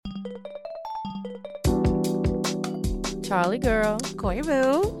Charlie girl. Corey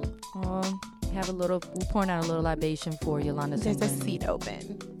boo. We're pouring out a little libation for Yolanda There's Singleton. a seat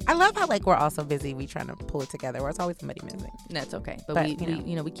open. I love how we're all so busy. We trying to pull it together. Where it's always somebody missing. That's okay, but we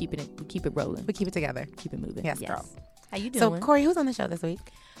keep it rolling. We keep it together. Keep it moving. Yes, girl. How you doing? So Corey, who's on the show this week?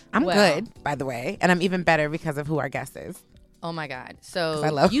 I'm good, by the way, and I'm even better because of who our guest is. Oh my God! So I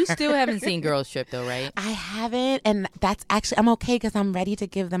love you her. Still haven't seen Girls Trip though, right? I haven't, and that's actually I'm okay because I'm ready to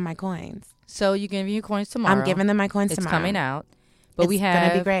give them my coins. So you're giving your coins tomorrow. I'm giving them my coins tomorrow. It's coming out, but we have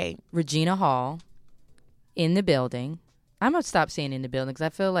gonna be great. Regina Hall in the building. I'm gonna stop saying in the building because I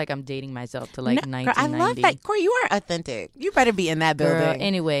feel like I'm dating myself to like 1990. I love that, Corey. You are authentic. You better be in that building. Girl,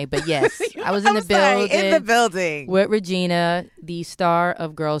 anyway, but yes, I was in the building with Regina, the star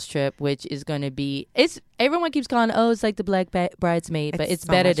of Girls Trip, which is going to be. Everyone keeps calling, it's like the Black Bridesmaid, but it's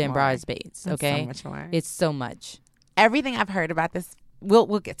so better than Bridesmaids. Okay, it's so much more. It's so much. Everything I've heard about this, we'll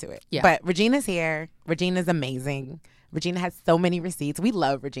get to it. Yeah, but Regina's here. Regina's amazing. Regina has so many receipts. We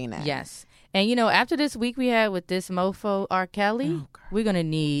love Regina. Yes. And, after this week we had with this mofo R. Kelly, we're going to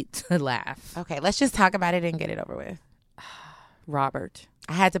need to laugh. Okay, let's just talk about it and get it over with. Robert.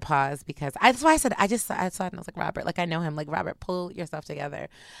 I had to pause because that's why I said I saw it and I was like, Robert, like I know him. Like, Robert, pull yourself together.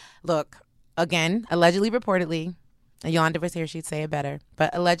 Look, again, allegedly, reportedly, Yolanda was here, she'd say it better.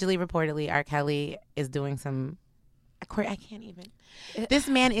 But allegedly, reportedly, R. Kelly is doing some... I can't even. This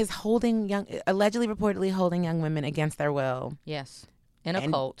man is allegedly, reportedly holding young women against their will. Yes. In a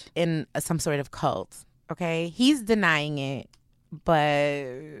cult. In some sort of cult. Okay? He's denying it,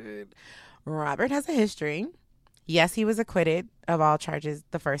 but Robert has a history. Yes, he was acquitted of all charges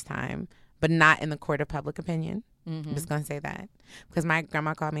the first time, but not in the court of public opinion. Mm-hmm. I'm just going to say that. Because my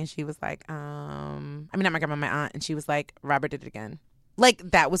grandma called me and she was like, not my grandma, my aunt, and she was like, Robert did it again.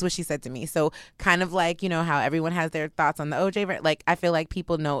 Like, that was what she said to me. So kind of like, how everyone has their thoughts on the OJ. Like, I feel like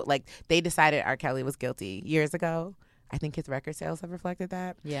people know, like, they decided R. Kelly was guilty years ago. I think his record sales have reflected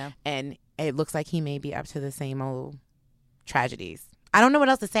that. Yeah. And it looks like he may be up to the same old tragedies. I don't know what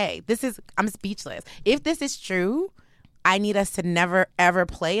else to say. I'm speechless. If this is true, I need us to never, ever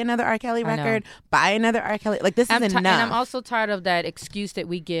play another R. Kelly record, buy another R. Kelly. Like, this is enough. And I'm also tired of that excuse that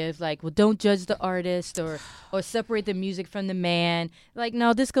we give, like, well, don't judge the artist or separate the music from the man. Like,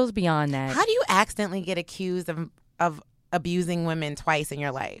 no, this goes beyond that. How do you accidentally get accused of abusing women twice in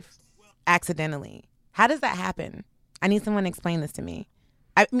your life? Accidentally. How does that happen? I need someone to explain this to me.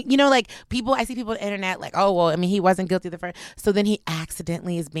 I see people on the internet like, he wasn't guilty the first. So then he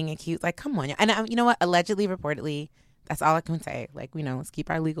accidentally is being accused. Like, come on. And you know what? Allegedly, reportedly, that's all I can say. Like, let's keep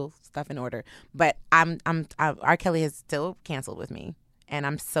our legal stuff in order. But R. Kelly is still canceled with me. And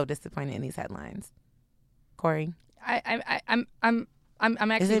I'm so disappointed in these headlines. Corey? I'm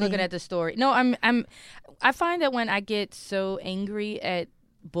actually looking at the story. No, I find that when I get so angry at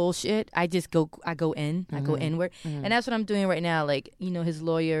bullshit, I go inward. Mm-hmm. And that's what I'm doing right now. Like, his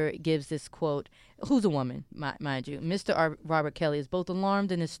lawyer gives this quote, who's a woman, mind you. Mr. Robert Kelly is both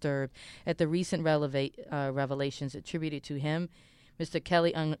alarmed and disturbed at the recent revelations attributed to him. Mr.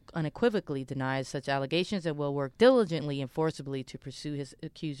 Kelly unequivocally denies such allegations and will work diligently and forcibly to pursue his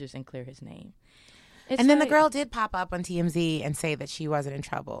accusers and clear his name. And then the girl did pop up on TMZ and say that she wasn't in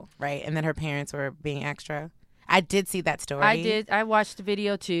trouble, right? And then her parents were being extra. I did see that story. I did. I watched the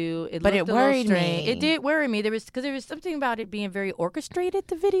video too. But it worried me. It did worry me. There was something about it being very orchestrated,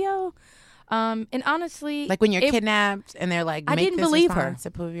 the video. And honestly, like when you're kidnapped and they're like, I didn't believe her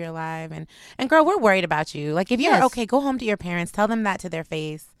to prove you're alive. And girl, we're worried about you. Like, if you're okay, go home to your parents. Tell them that to their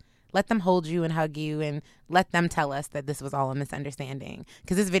face. Let them hold you and hug you and let them tell us that this was all a misunderstanding.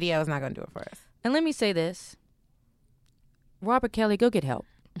 Because this video is not going to do it for us. And let me say this. Robert Kelly, go get help.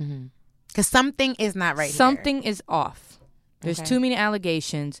 Mm-hmm. Because something is not right. Something is off. There's too many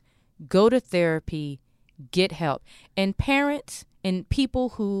allegations. Go to therapy. Get help. And parents and people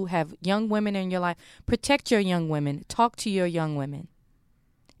who have young women in your life, protect your young women. Talk to your young women.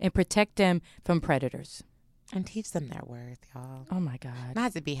 And protect them from predators. And teach them their worth, y'all. Oh, my God.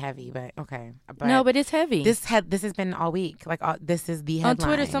 Not to be heavy, but okay. No, but it's heavy. This has been all week. Like, this is the headline. On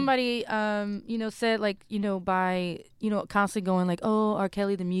Twitter, somebody, said, like, by, constantly going like, oh, R.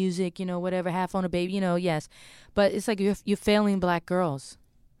 Kelly, the music, whatever, half on a baby, yes. But it's like you're failing black girls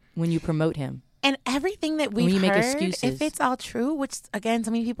when you promote him. And everything that we've heard, make excuses. If it's all true, which, again,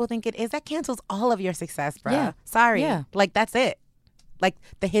 so many people think it is, that cancels all of your success, bro. Yeah. Sorry. Yeah. Like, that's it. Like,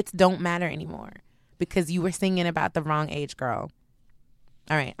 the hits don't matter anymore. Because you were singing about the wrong age girl.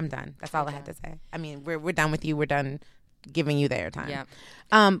 All right, I'm done. That's all I had to say. I mean, we're done with you. We're done giving you the airtime.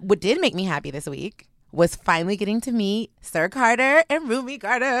 Yeah. What did make me happy this week was finally getting to meet Sir Carter and Rumi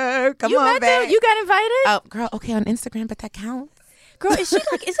Carter. Come on, babe. You got invited? Oh, girl. Okay, on Instagram, but that counts. Girl, is it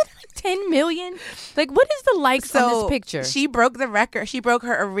like 10 million? Like, what is the likes on this picture? She broke the record. She broke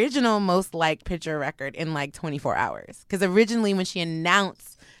her original most liked picture record in like 24 hours. Because originally when she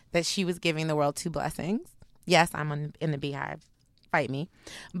announced that she was giving the world 2 blessings, yes, I'm in the Beehive. Fight me.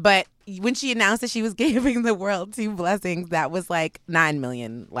 But when she announced that she was giving the world 2 blessings, that was like 9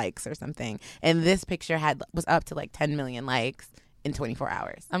 million likes or something. And this picture was up to like 10 million likes in 24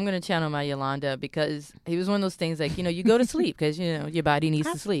 hours. I'm going to channel my Yolanda because it was one of those things like, you go to sleep because, your body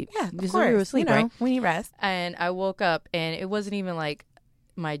needs to sleep. Yeah, of course. We were asleep, right? We need rest. And I woke up and it wasn't even like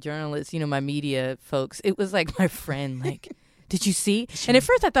my journalists, my media folks. It was like my friend, like, did you see? And at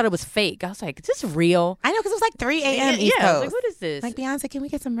first I thought it was fake. I was like, is this real? I know, because it was like 3 a.m. East Coast. I was like, what is this? Like, Beyonce, can we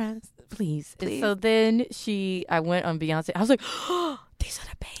get some rest? Please. So then I went on Beyonce. I was like, oh, these are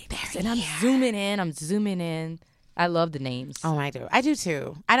the babies. And I'm zooming in. I love the names. Oh, I do. I do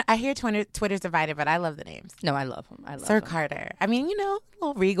too. I hear Twitter's divided, but I love the names. No, I love them. Sir Carter. I mean, a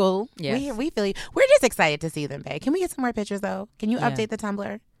little regal. Yes. We feel you. We're just excited to see them, babe. Can we get some more pictures, though? Can you update the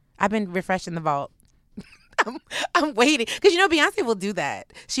Tumblr? I've been refreshing the vault. I'm waiting because Beyonce will do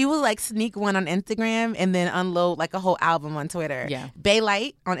that. She will like sneak one on Instagram and then unload like a whole album on Twitter. Yeah.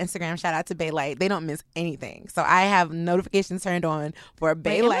 Baylight on Instagram. Shout out to Baylight. They don't miss anything. So I have notifications turned on for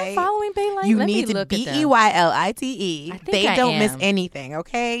Baylight. Am I following Baylight? You need to BEYLITE. They don't miss anything.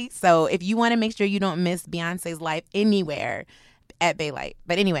 Okay. So if you want to make sure you don't miss Beyonce's life anywhere, at Baylight.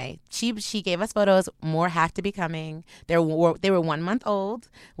 But anyway, she gave us photos. More have to be coming. They were 1 month old,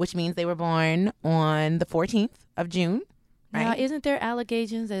 which means they were born on the 14th of June. Right? Now, isn't there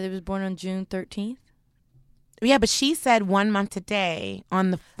allegations that it was born on June 13th? Yeah, but she said 1 month today on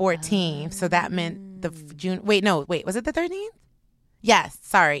the 14th. So that meant the June. Wait, was it the 13th? Yes,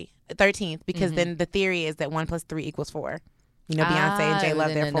 sorry, 13th. Because then the theory is that 1 + 3 = 4. Beyonce and Jay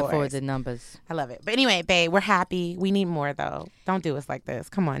love their fours. The numbers. I love it. But anyway, babe, we're happy. We need more, though. Don't do us like this.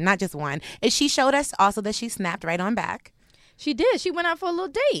 Come on, not just one. And she showed us also that she snapped right on back. She did. She went out for a little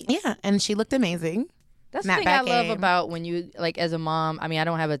date. Yeah, and she looked amazing. That's the thing I love about when you, like, as a mom, I mean, I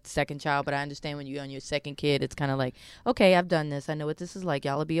don't have a second child, but I understand when you're on your second kid, it's kind of like, okay, I've done this. I know what this is like.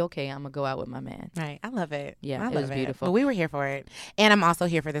 Y'all will be okay. I'm going to go out with my man. Right. I love it. Yeah, it was beautiful. But we were here for it. And I'm also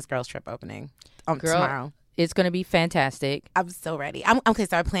here for this girls trip opening tomorrow. It's going to be fantastic. I'm so ready. Okay,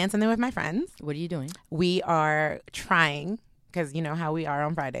 so I planned something with my friends. What are you doing? We are trying, because you know how we are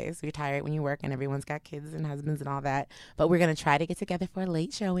on Fridays. We're tired when you work and everyone's got kids and husbands and all that. But we're going to try to get together for a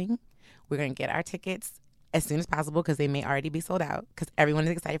late showing. We're going to get our tickets as soon as possible because they may already be sold out because everyone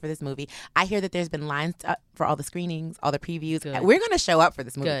is excited for this movie. I hear that there's been lines up for all the screenings, all the previews. Good. We're going to show up for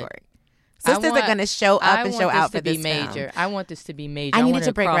this movie, Corey. Sisters are going to show up and show out for this film. I want this to be major. I need it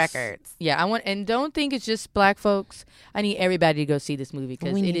to break records. Yeah, and don't think it's just black folks. I need everybody to go see this movie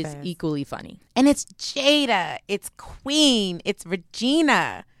because it is equally funny. And it's Jada, it's Queen, it's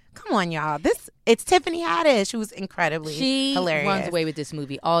Regina. Come on, y'all. It's Tiffany Haddish, who's incredibly hilarious. She runs away with this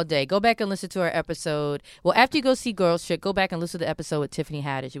movie all day. Go back and listen to our episode. Well, after you go see Girls Trip, go back and listen to the episode with Tiffany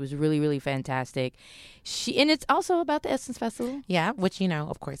Haddish. It was really, really fantastic. And it's also about the Essence Festival. Yeah, which,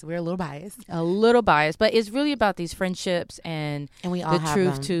 of course, we're a little biased. But it's really about these friendships and we all the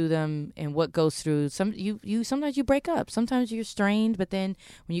truth to them and what goes through. Sometimes you break up. Sometimes you're strained, but then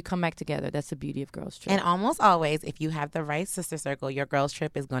when you come back together, that's the beauty of Girls Trip. And almost always, if you have the right sister circle, your Girls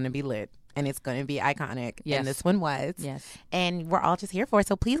Trip is going to be lit. And it's going to be iconic. Yes. And this one was. Yes. And we're all just here for it.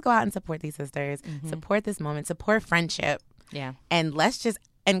 So please go out and support these sisters. Mm-hmm. Support this moment. Support friendship. Yeah. And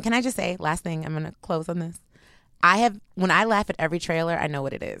and can I just say, last thing, I'm going to close on this. When I laugh at every trailer, I know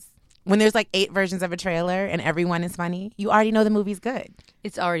what it is. When there's like 8 versions of a trailer and everyone is funny, you already know the movie's good.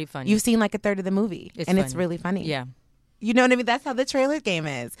 It's already funny. You've seen like a third of the movie. It's really funny. Yeah. You know what I mean? That's how the trailer game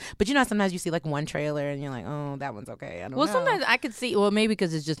is. But sometimes you see like one trailer and you're like, oh, that one's okay. I don't know. Well, sometimes I could see, maybe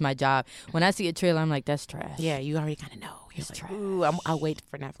because it's just my job. When I see a trailer, I'm like, that's trash. Yeah, you already kind of know. It's trash. Ooh, I'll wait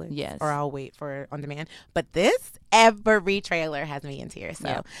for Netflix. Yes. Or I'll wait for on demand. But this, every trailer has me in tears.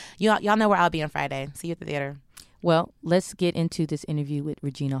 So y'all know where I'll be on Friday. See you at the theater. Well, let's get into this interview with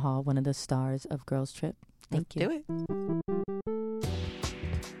Regina Hall, one of the stars of Girls Trip. Thank you. Do it.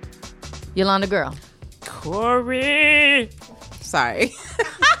 Yolanda girl. Corey. Sorry. There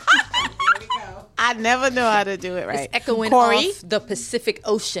we go. I never know how to do it right. It's echoing off the Pacific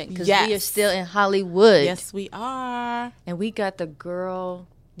Ocean because we are still in Hollywood. Yes, we are. And we got the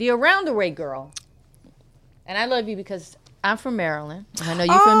around the way girl. And I love you because I'm from Maryland. I know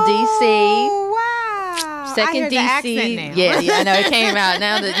you're from D.C. Oh, wow. Second D.C. Yeah, I know it came out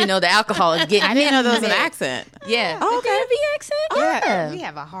now that the alcohol is getting. I didn't know there was an accent. Yeah. Oh, okay. The DMV accent. Yeah, we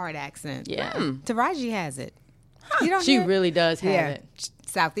have a hard accent. Yeah. Taraji has it. You don't She hear it? really does have it.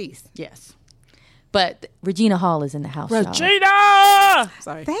 Southeast. Yes. But Regina Hall is in the house. Regina!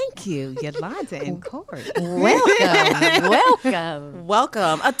 Sorry. Thank you, Yolanda and Corey.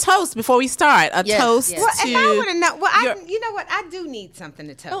 Welcome. A toast before we start. A toast Well, to... and I want to know. Well, you know what? I do need something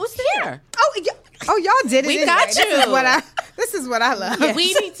to toast. Oh, it's here. Oh, y'all did it. We anyway. got you. This is what I love. Yes.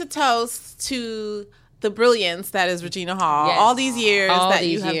 We need to toast to the brilliance that is Regina Hall. Yes. All these years that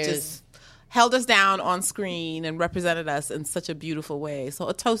you have years. just held us down on screen and represented us in such a beautiful way. So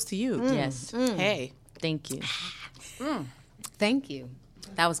a toast to you. Yes. Hey. Thank you. Thank you.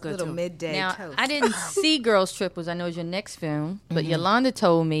 That was good Little too. midday Now, toast. I didn't see Girls Trip, was I know is your next film, but Yolanda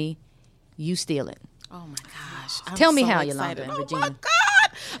told me you steal it. Oh my gosh. I'm Tell me so how, excited. Yolanda and Oh Regina. my God.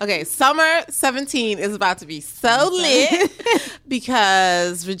 Okay, summer 17 is about to be so lit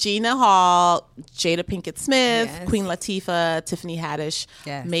because Regina Hall, Jada Pinkett Smith, Yes. Queen Latifah, Tiffany Haddish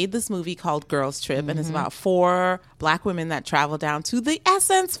Yes. made this movie called Girls Trip, and it's about 4 Black women that travel down to the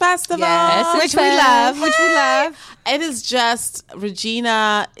Essence Festival. Yes. Which we love. It is just,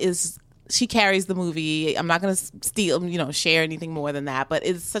 Regina is... She carries the movie. I'm not going to share anything more than that, but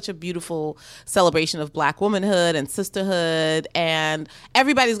it's such a beautiful celebration of Black womanhood and sisterhood, and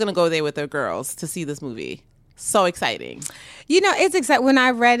everybody's going to go there with their girls to see this movie. So exciting. It's exciting. When I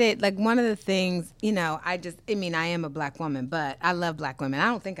read it, like one of the things, I am a Black woman, but I love Black women. I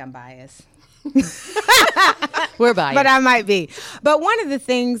don't think I'm biased. We're biased. But I might be. But one of the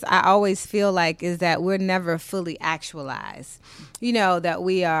things I always feel like is that we're never fully actualized. That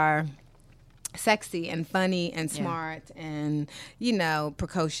we are sexy and funny and smart and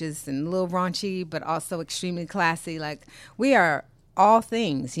precocious and a little raunchy, but also extremely classy. Like, we are all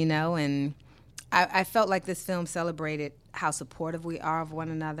things, and I felt like this film celebrated how supportive we are of one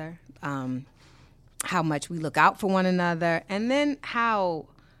another, how much we look out for one another, and then how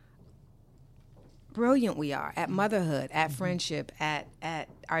brilliant we are at motherhood, at friendship, at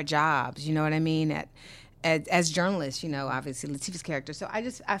our jobs, you know what I mean, as journalists, obviously Latifah's character. So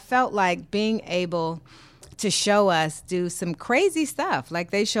I felt like being able to show us do some crazy stuff like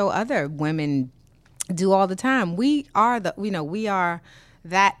they show other women do all the time. We are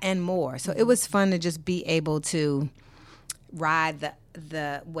that and more. So it was fun to just be able to ride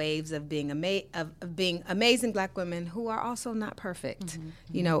the waves of being amazing Black women who are also not perfect,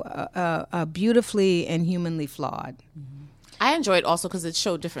 beautifully and humanly flawed. I enjoyed also because it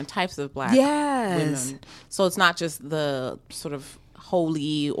showed different types of Black women. So it's not just the sort of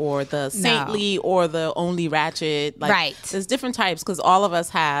holy or the saintly or the only ratchet. Like, there's different types because all of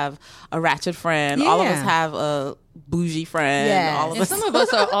us have a ratchet friend. All of us have a bougie friend. And some of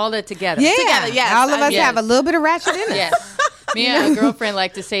us are all that together. Yes. All of us have a little bit of ratchet in it. Yes. Me and my girlfriend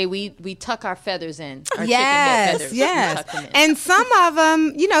like to say we tuck our feathers in. Our chicken head feathers. Yes. We tuck them in. And some of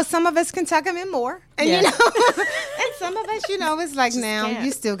them, some of us can tuck them in more. And, and some of us, it's like, now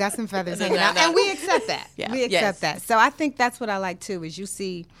you still got some feathers hanging out. And we accept that. We accept that. So I think that's what I like, too, is you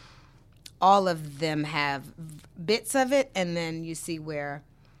see all of them have bits of it, and then you see where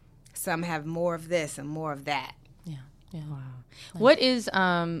some have more of this and more of that. Yeah. Wow. What is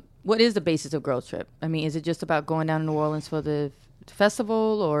the basis of Girls Trip? I mean, is it just about going down to New Orleans for the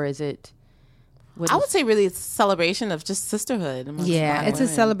festival, or is it? I would say really it's a celebration of just sisterhood. Yeah, it's a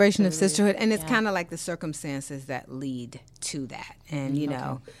celebration of sisterhood, and it's kind of like the circumstances that lead to that. And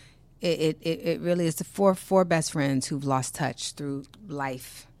it really is the four best friends who've lost touch through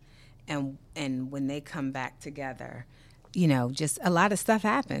life, and when they come back together, just a lot of stuff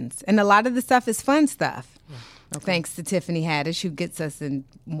happens, and a lot of the stuff is fun stuff. Yeah. Okay. Thanks to Tiffany Haddish, who gets us in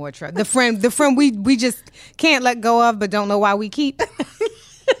more trouble. The friend we just can't let go of, but don't know why we keep.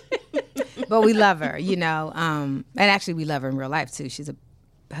 But we love her, and actually we love her in real life too. She's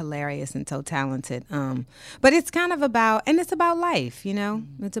hilarious and so talented. But it's kind of about life,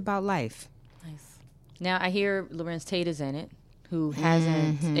 It's about life. Nice. Now I hear Lorenz Tate is in it, who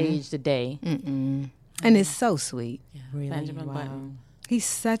hasn't aged a day. And it's so sweet. Yeah, really? Benjamin Button. He's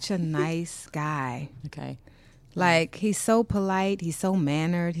such a nice guy. Okay. Like, he's so polite. He's so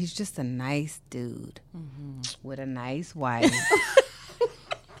mannered. He's just a nice dude with a nice wife.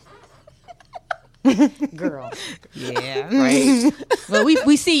 Girl. Yeah. Right. Well,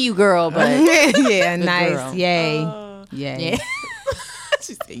 we see you, girl, but yeah, nice. Girl. Yay. Yay.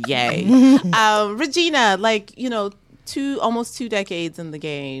 She said, yay. Regina, almost 2 decades in the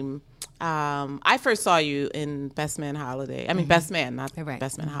game. I first saw you in Best Man Holiday. I mean, Best Man, not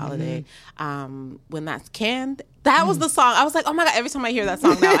Best Man Holiday. When that's canned, that was the song. I was like, oh my God, every time I hear that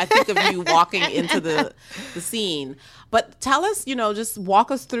song now, I think of you walking into the scene. But tell us, just walk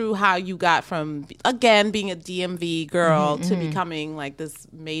us through how you got from, again, being a DMV girl to becoming like this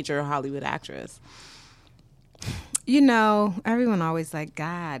major Hollywood actress. Everyone always like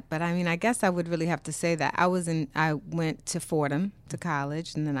God, but I mean, I guess I would really have to say that I went to Fordham to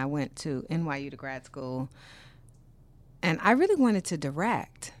college, and then I went to NYU to grad school, and I really wanted to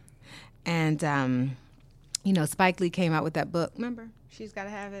direct. And, Spike Lee came out with that book. Remember? She's Gotta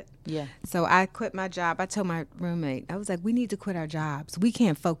Have It. Yeah. So I quit my job. I told my roommate, I was like, we need to quit our jobs. We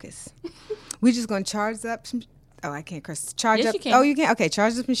can't focus. We're just going to charge up some. Oh, I can't curse. Charge yes, up. You can. Oh, you can. Okay,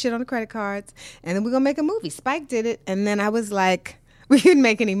 charge up some shit on the credit cards, and then we're gonna make a movie. Spike did it, and then I was like, we didn't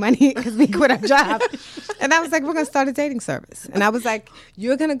make any money because we quit our job, and I was like, we're gonna start a dating service, and I was like,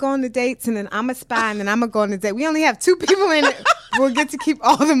 you're gonna go on the dates, and then I'm a spy, and then I'm gonna go on the date. We only have 2 people in it. We'll get to keep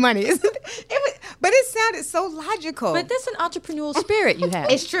all the money. But it sounded so logical. But that's an entrepreneurial spirit you have.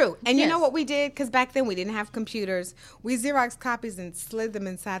 It's true. And you know what we did? Because back then we didn't have computers. We Xerox copies and slid them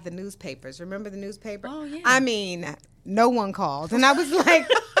inside the newspapers. Remember the newspaper? Oh, yeah. I mean, no one called. And I was like,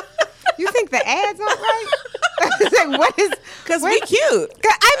 you think the ads aren't right? I was like, what is... Because we cute.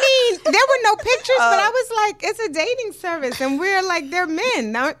 I mean, there were no pictures, but I was like, it's a dating service. And we're like, they're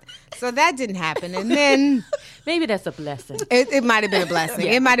men. So that didn't happen. And then... Maybe that's a blessing. It might have been a blessing.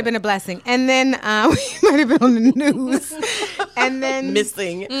 Yeah. It might have been a blessing. And then we might have been on the news. And then...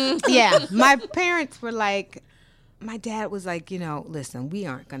 Missing. Yeah. My parents were like... My dad was like, listen, we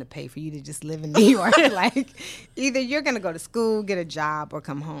aren't going to pay for you to just live in New York. Like, either you're going to go to school, get a job, or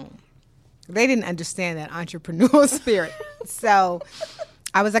come home. They didn't understand that entrepreneurial spirit. So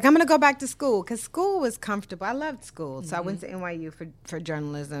I was like, I'm going to go back to school because school was comfortable. I loved school. So I went to NYU for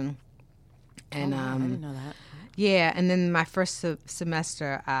journalism. And I didn't know that. Yeah, and then my first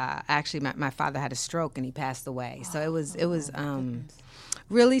semester, actually, my father had a stroke and he passed away. So it was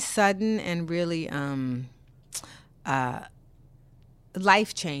really sudden and really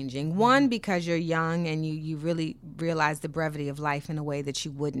life-changing. One, because you're young and you really realize the brevity of life in a way that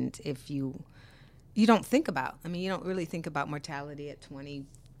you wouldn't if you don't think about. I mean, you don't really think about mortality at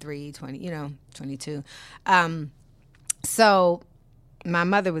 23, 22. So my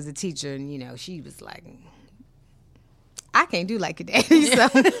mother was a teacher, and, she was like, I can't do like your daddy. So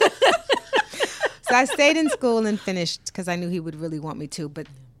I stayed in school and finished because I knew he would really want me to. But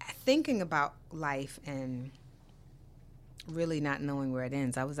thinking about life and really not knowing where it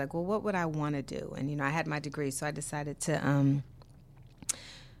ends, I was like, well, what would I want to do? And, I had my degree, so I decided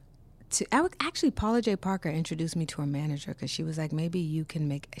actually, Paula J. Parker introduced me to her manager because she was like, maybe you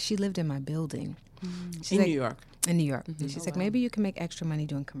can she lived in my building. In New York. In New York. Mm-hmm. And she's like, maybe you can make extra money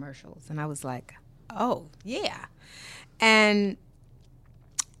doing commercials. And I was like, oh, yeah. And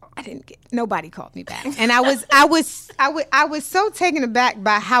nobody called me back. And I was so taken aback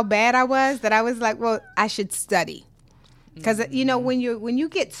by how bad I was that I was like, well, I should study. Because, when you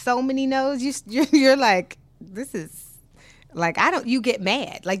get so many no's, you're like, this is, like, you get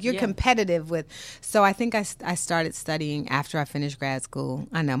mad. Like, you're competitive with. So I think I started studying after I finished grad school.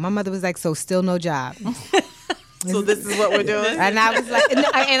 I know. My mother was like, so still no job. So this is what we're doing? And I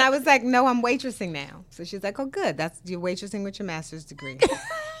was like, no, I'm waitressing now. So she's like, oh, good. You're waitressing with your master's degree.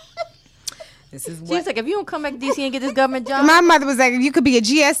 This is what. She's like, if you don't come back to DC and get this government job. My mother was like, you could be a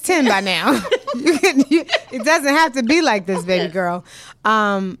GS-10 by now. It doesn't have to be like this, baby girl.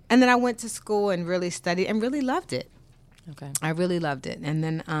 And then I went to school and really studied and really loved it. Okay. I really loved it. And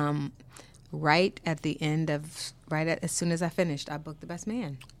then as soon as I finished, I booked The Best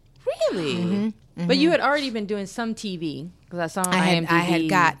Man. Really? Mm-hmm. Mm-hmm. But you had already been doing some TV because I saw on IMDb. I had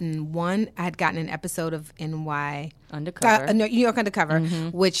gotten an episode of NY Undercover. New York Undercover,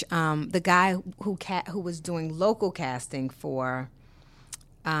 which the guy who was doing local casting for.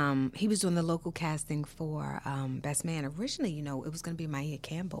 He was doing the local casting for Best Man. Originally, it was going to be Maya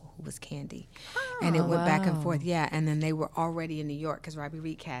Campbell, who was Candy. And it went back and forth, yeah. And then they were already in New York because Robbie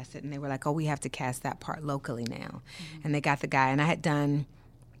Reed cast it. And they were like, oh, we have to cast that part locally now. And they got the guy. And I had done,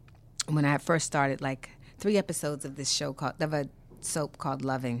 when I first started, like 3 episodes of this show of a soap called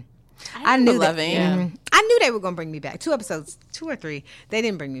Loving. I knew Loving. Yeah. I knew they were going to bring me back. 2 episodes, 2 or 3. They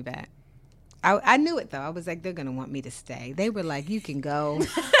didn't bring me back. I knew it, though. I was like, they're going to want me to stay. They were like, you can go. We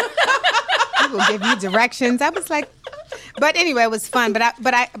will give you directions. I was like, but anyway, it was fun. But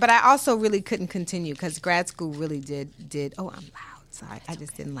I also really couldn't continue because grad school really did. Oh, I'm loud. Sorry. I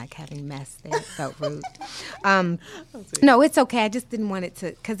just didn't like having mess there. It felt rude. No, it's okay. I just didn't want it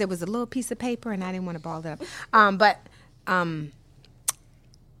to, because there was a little piece of paper and I didn't want to ball it up. But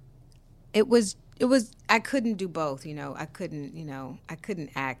it was, I couldn't do both, I couldn't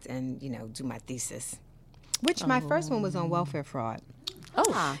act and, do my thesis, which my first one was on welfare fraud.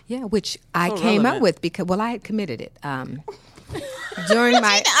 Oh. Yeah, which I came up with because, I had committed it. During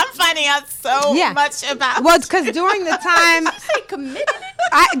my... I'm finding out so much about... Well, because during the time... Committed it?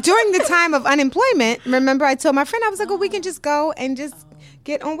 during the time of unemployment, remember I told my friend, I was like, well, we can just go and just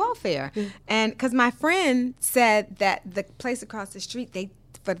get on welfare. And because my friend said that the place across the street,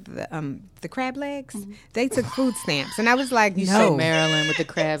 for the crab legs, they took food stamps. And I was like, you no. say Maryland with the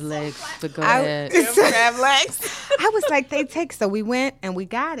crab legs, but go ahead. Crab legs. I was like, they take. So we went and we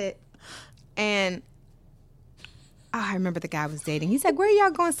got it. And I remember the guy I was dating. He's like, where are y'all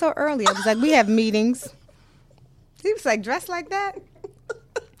going so early? I was like, we have meetings. He was like, dressed like that?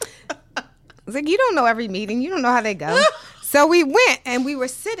 I was like, you don't know every meeting. You don't know how they go. So we went and we were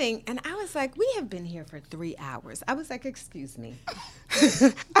sitting and I was like, we have been here for 3 hours. I was like, excuse me.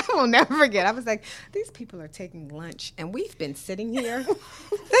 I will never forget. I was like, these people are taking lunch and we've been sitting here.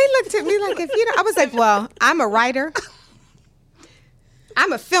 They looked at me like, I was like, well, I'm a writer.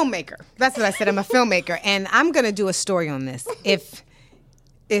 I'm a filmmaker. That's what I said. I'm a filmmaker. And I'm going to do a story on this. If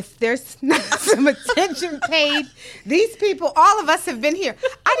there's not some attention paid, these people, all of us have been here.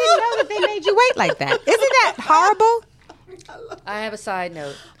 I didn't know that they made you wait like that. Isn't that horrible? I have a side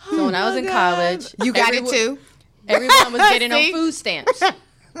note. So when I was in college, you got it too. Everyone was getting on food stamps.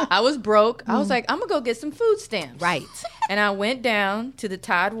 I was broke. I was like, I'm going to go get some food stamps. Right. And I went down to the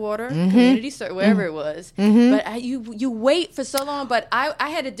Tidewater community store, wherever it was. But you wait for so long. But I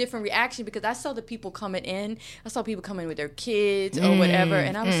had a different reaction because I saw the people coming in. I saw people coming in with their kids or whatever.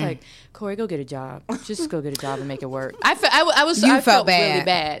 And I was like, Corey, go get a job. Just go get a job and make it work. I felt bad. really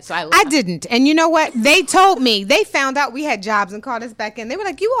bad. So I didn't. And you know what? They told me. They found out we had jobs and called us back in. They were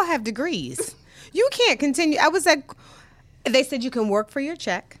like, you all have degrees. You can't continue. I was like... They said you can work for your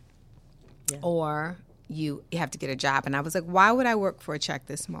check or you have to get a job. And I was like, why would I work for a check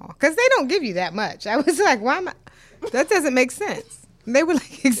this small? Because they don't give you that much. I was like, why am I? That doesn't make sense. And they were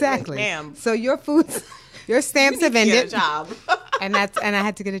like, exactly. Like, ma'am. So your stamps have ended. Get a job. and I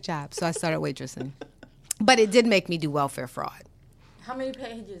had to get a job. So I started waitressing. But it did make me do welfare fraud. How many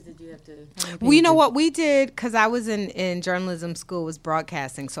pages did you have to? Well, you know what we did, because I was in journalism school, was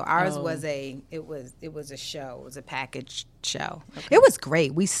broadcasting. So ours was a show. It was a package show. Okay. It was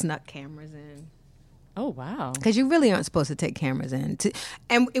great. We snuck cameras in. Oh, wow. Because you really aren't supposed to take cameras in.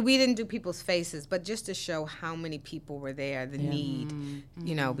 And we didn't do people's faces, but just to show how many people were there, the need,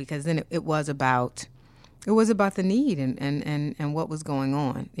 because then it was about the need and what was going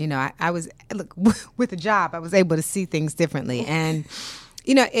on. I was, look, with a job, I was able to see things differently. And,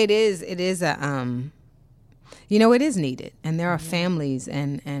 it is needed. And there are families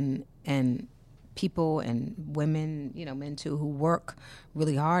and people and women, men too, who work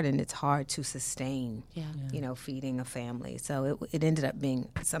really hard, and it's hard to sustain, feeding a family. So it ended up being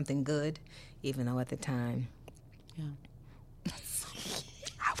something good, even though at the time,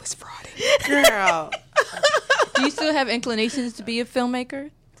 I was frauding. Girl. Do you still have inclinations to be a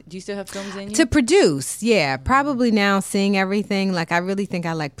filmmaker? Do you still have films in you? To produce, yeah. Probably now, seeing everything, like I really think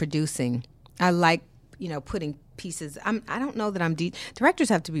I like producing. I like, putting pieces. I don't know that I'm directors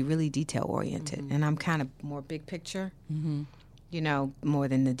have to be really detail oriented, and I'm kind of more big picture, more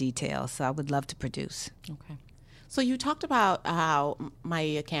than the detail. So I would love to produce. Okay. So you talked about how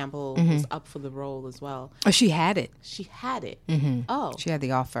Maya Campbell was up for the role as well. Oh, she had it. She had it. Oh, she had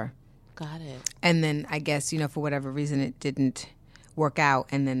the offer. Got it. And then I guess, for whatever reason, it didn't work out.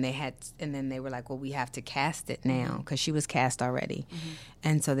 And then they were like, well, we have to cast it now, because she was cast already.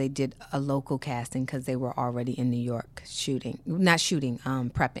 And so they did a local casting because they were already in New York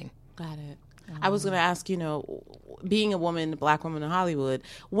prepping. Got it. I was going to ask, being a woman, a black woman in Hollywood,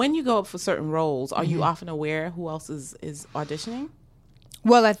 when you go up for certain roles, are you often aware who else is auditioning?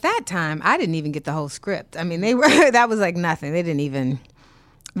 Well, at that time, I didn't even get the whole script. I mean, that was like nothing. They didn't even...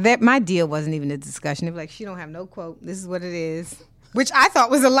 my deal wasn't even a discussion. They were like, she don't have no quote. This is what it is. Which I thought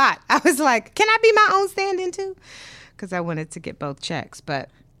was a lot. I was like, can I be my own stand-in too? Because I wanted to get both checks. But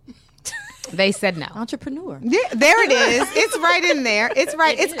they said no. Entrepreneur. Yeah, there it is. It's right in there. It's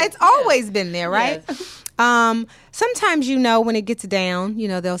right. It's always been there, right? Yes. Sometimes, when it gets down,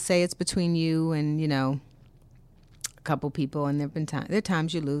 they'll say it's between you and, a couple people. And there are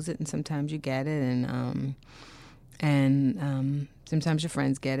times you lose it and sometimes you get it. And sometimes your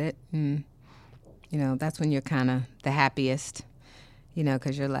friends get it. And, that's when you're kind of the happiest,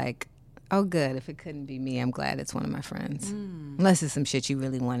 because you're like, oh, good. If it couldn't be me, I'm glad it's one of my friends. Unless it's some shit you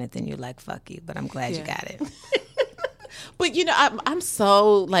really wanted, then you're like, fuck you. But I'm glad you got it. But, I'm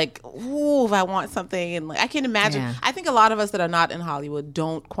so like, ooh, if I want something. And like, I can imagine. Yeah. I think a lot of us that are not in Hollywood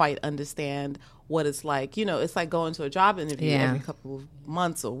don't quite understand what it's like. It's like going to a job interview every couple of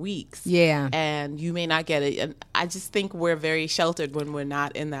months or weeks. Yeah. And you may not get it. And I just think we're very sheltered when we're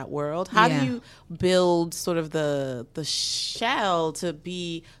not in that world. How do you build sort of the shell to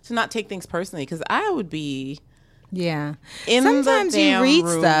not take things personally? Because I would be Yeah. In Sometimes the you damn read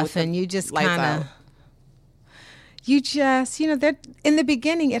room stuff with the and you just lights kind out. of, that in the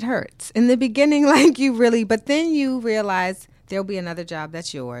beginning it hurts. In the beginning, like you really, but then you realize there'll be another job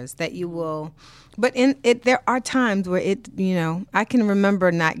that's yours that you will. But there are times where I can remember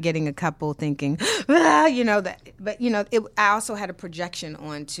not getting a couple thinking, that. But I also had a projection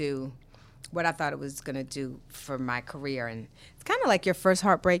onto what I thought it was going to do for my career. And it's kind of like your first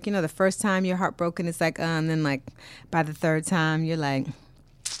heartbreak. The first time you're heartbroken, it's like, and then like by the third time, you're like,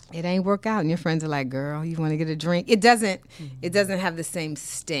 it ain't work out. And your friends are like, girl, you want to get a drink? It doesn't have the same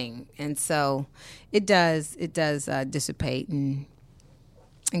sting. And so it does dissipate and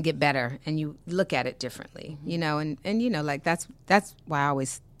get better. And you look at it differently, and like that's why I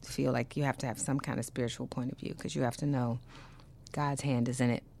always feel like you have to have some kind of spiritual point of view, because you have to know God's hand is in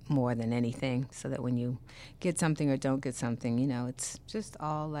it more than anything, so that when you get something or don't get something, it's just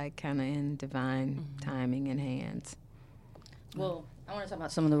all like kind of in divine timing and hands. Well, I want to talk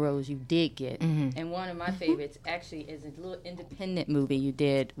about some of the roles you did get. And one of my favorites actually is a little independent movie you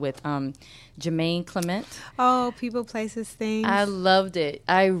did with Jermaine Clement. Oh, People, Places, Things. I loved it.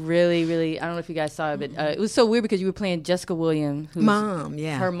 I really, really, I don't know if you guys saw it, but it was so weird because you were playing Jessica Williams, who's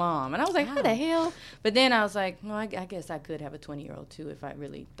her mom. And I was like, how the hell? But then I was like, no, I guess I could have a 20-year-old too if I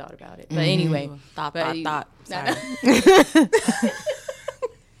really thought about it. But anyway. Thought. Sorry.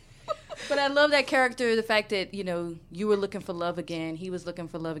 But I love that character, the fact that, you were looking for love again. He was looking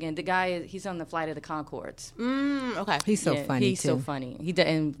for love again. The guy, he's on the Flight of the Conchords. Okay. He's so funny, he's too. so funny.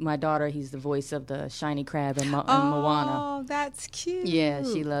 And my daughter, he's the voice of the shiny crab in Moana. Oh, that's cute. Yeah,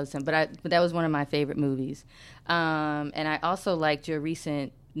 she loves him. But that was one of my favorite movies. And I also liked your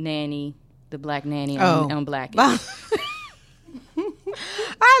recent Nanny, the Black Nanny on Blackish.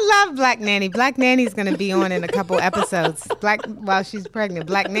 I love Black Nanny. Black Nanny's going to be on in a couple episodes. While she's pregnant.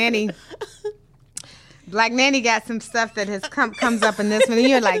 Black Nanny got some stuff that comes up in this one, and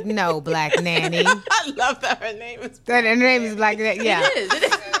you're like, no, Black Nanny. I love that her name is. Her name is Black Nanny. Yeah, It is.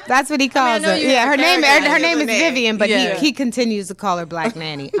 that's what he calls her. Yeah, her name is Vivian, but he continues to call her Black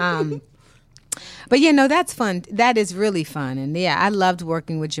Nanny. But that's fun. That is really fun. And I loved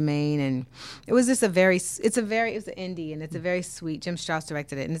working with Jermaine, and it was just it was an indie, and it's a very sweet, Jim Strauss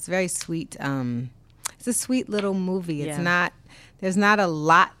directed it, and it's very sweet. It's a sweet little movie. It's not, there's not a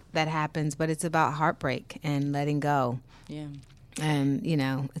lot that happens, but it's about heartbreak and letting go. Yeah. And,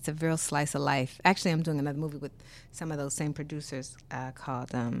 it's a real slice of life. Actually, I'm doing another movie with some of those same producers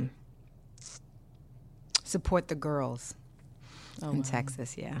called Support the Girls in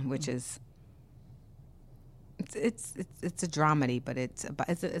Texas, which is... It's a dramedy, but it's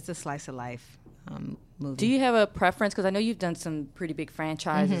a slice of life movie. Do you have a preference? Because I know you've done some pretty big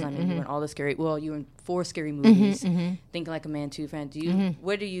franchises. I mean, you were in all the scary. Well, you were in 4 scary movies. Think Like a Man 2 fan.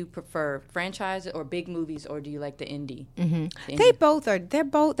 Where do you prefer, franchise or big movies, or do you like the indie? The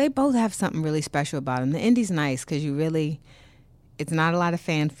indie? They both have something really special about them. The indie's nice because it's not a lot of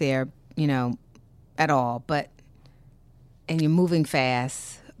fanfare, at all. And you're moving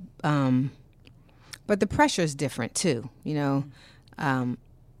fast. But the pressure is different too, and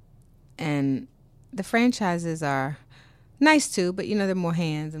the franchises are nice too. But there are more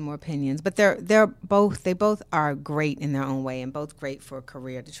hands and more opinions. But they both are great in their own way, and both great for a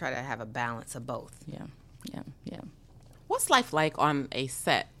career, to try to have a balance of both. Yeah. What's life like on a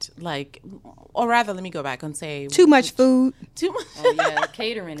set? Or rather, let me go back and say too much food. Too much. Oh yeah,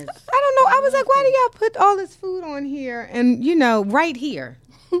 catering is. I don't know. I was like, why do y'all put all this food on here and right here?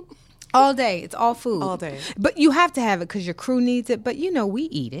 All day. It's all food. All day. But you have to have it because your crew needs it. But, we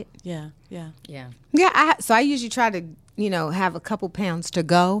eat it. Yeah. Yeah, so I usually try to, have a couple pounds to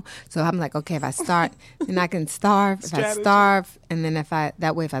go. So I'm like, okay, if I start, then I can starve. If I starve, and then if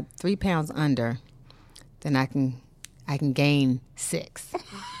I'm 3 pounds under, then I can gain 6.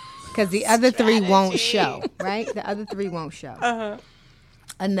 Because the other 3 won't show, right? The other 3 won't show.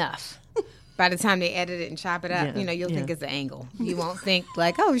 Enough. By the time they edit it and chop it up, you'll think it's an angle. You won't think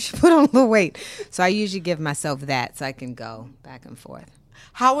like, oh, you should put on a little weight. So I usually give myself that so I can go back and forth.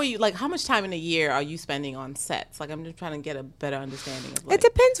 How are you, how much time in a year are you spending on sets? I'm just trying to get a better understanding of It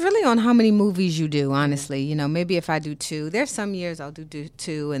depends really on how many movies you do, honestly. Maybe if I do 2, there's some years I'll do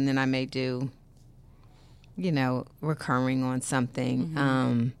 2, and then I may do, recurring on something.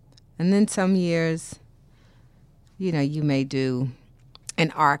 And then some years, you may do an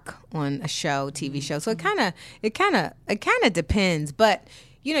arc on a show, TV show. So it kind of depends. But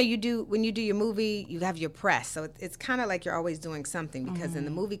when you do your movie, you have your press. So it's kind of like you're always doing something, because then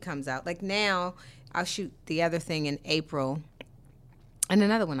the movie comes out. Like now, I'll shoot the other thing in April, and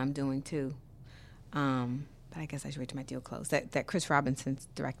another one I'm doing too. But I guess I should wait till my deal closed. That Chris Robinson's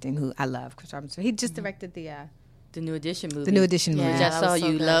directing, who I love. Chris Robinson. He just directed the The New Edition movie. The New Edition movie. Which I saw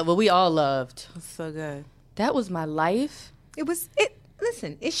you love. Well, we all loved. It's so good. That was my life.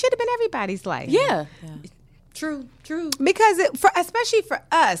 Listen, it should have been everybody's life. Yeah. True. Because especially for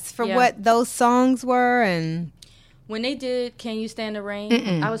us, what those songs were, and when they did "Can You Stand the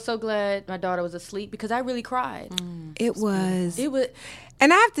Rain," I was so glad my daughter was asleep because I really cried. It was.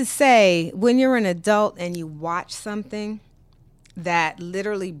 And I have to say, when you're an adult and you watch something that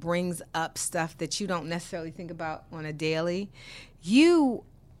literally brings up stuff that you don't necessarily think about on a daily, you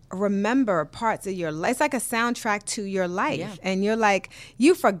remember parts of your life. It's like a soundtrack to your life. And you're like,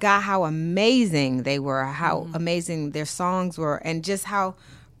 you forgot how amazing they were, how amazing their songs were, and just how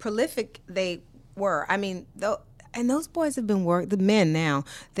prolific they were. I mean, and those boys have been the men now,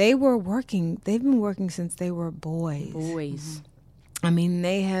 they've been working since they were boys. I mean,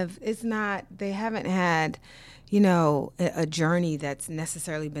 they haven't had, a journey that's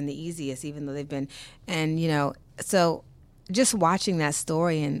necessarily been the easiest, even though they've been, and, so just watching that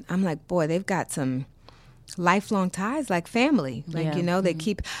story, and I'm like, boy, they've got some lifelong ties, like family. Like, they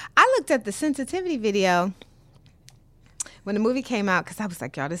keep. I looked at the sensitivity video when the movie came out because I was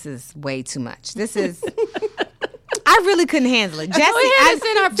like, y'all, this is way too much. This is. I really couldn't handle it.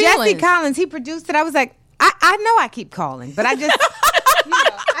 Jesse Collins, he produced it. I was like, I know I keep calling, but I just,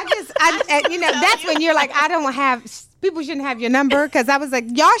 that's when you're like, people shouldn't have your number, because I was like,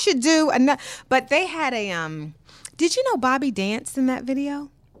 y'all should do but they had a. Did you know Bobby danced in that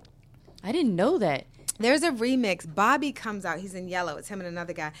video? I didn't know that. There's a remix. Bobby comes out. He's in yellow. It's him and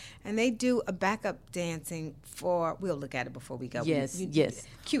another guy. And they do a backup dancing we'll look at it before we go. Yes.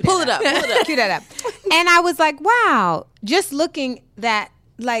 Pull it up. Cue that up. And I was like, wow. Just looking that,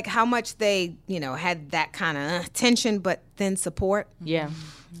 like, how much they, had that kind of tension, but then support. Yeah.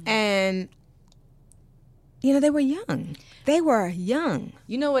 And, they were young.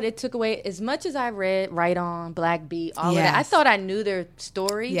 You know what it took away? As much as I read Right On, Black Beat, all of that, I thought I knew their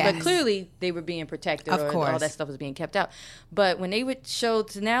story, but clearly they were being protected, or all that stuff was being kept out. But when they would show,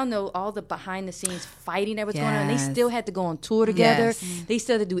 to now know all the behind the scenes fighting that was going on, and they still had to go on tour together. They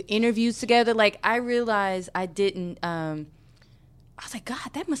still had to do interviews together. Like, I realized I didn't, I was like, God,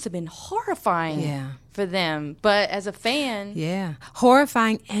 that must have been horrifying for them. But as a fan. Yeah.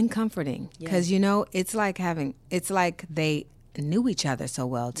 Horrifying and comforting. Because, it's like they knew each other so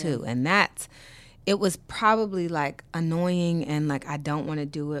well, too. And it was probably, like, annoying and, like, I don't want to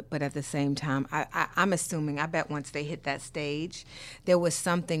do it. But at the same time, I'm assuming, I bet once they hit that stage, there was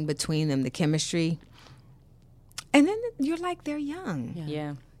something between them, the chemistry. And then you're like, they're young.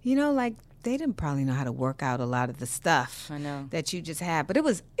 Yeah. Like, they didn't probably know how to work out a lot of the stuff. I know that you just had, but it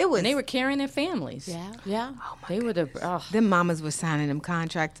was. And they were carrying their families. Yeah. Oh my! They goodness. were them mamas were signing them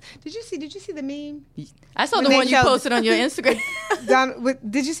contracts. Did you see the meme? I saw the one you posted on your Instagram.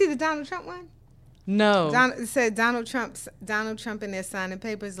 Did you see the Donald Trump one? No. It said Donald Trump in there signing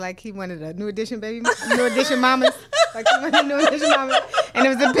papers like he wanted a New Edition New Edition mamas. Like he wanted a New Edition mamas. And it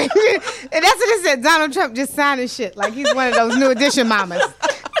was a picture. And that's what it said. Donald Trump just signing shit like he's one of those New Edition mamas.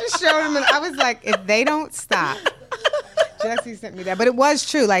 Just showed him, and I was like, if they don't stop. Jesse sent me that. But it was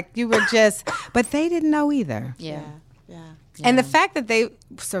true. Like, you were but they didn't know either. Yeah. And the fact that they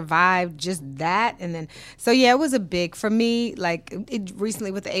survived just that, and then, so yeah, it was a big, for me, like,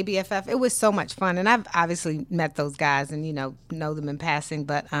 recently with the ABFF, it was so much fun. And I've obviously met those guys and, know them in passing,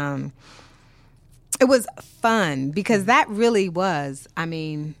 but it was fun because that really was, I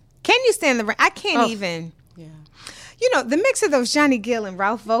mean, can you stand the rain? I can't even. Yeah. The mix of those Johnny Gill and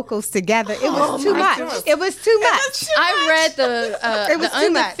Ralph vocals together, it was too much. It was too much. I read the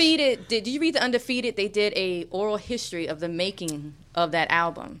Undefeated. Did you read the Undefeated? They did a oral history of the making of that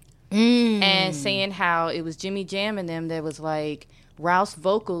album, and saying how it was Jimmy Jam and them that was like Ralph's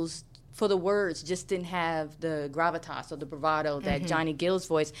vocals for the words just didn't have the gravitas or the bravado that Johnny Gill's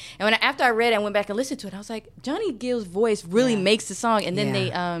voice. And after I read it, I went back and listened to it. I was like, Johnny Gill's voice really makes the song. And then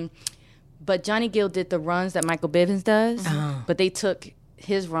they. But Johnny Gill did the runs that Michael Bivins does, but they took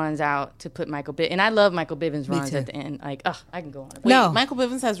his runs out to put Michael Bivins. And I love Michael Bivins' runs at the end. Like, I can go on. Wait, Michael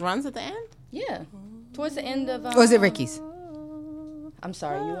Bivins has runs at the end? Yeah. Towards the end of... or is it Ricky's? I'm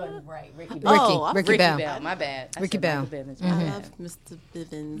sorry, you are right. Ricky Bell. Ricky Bell. My bad. Ricky Bell. Bivins, I love Mr.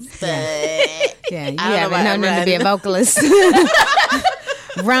 Bivins. Yeah, you haven't known him to be a vocalist.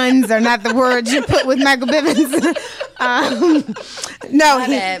 Runs are not the words you put with Michael Bivins.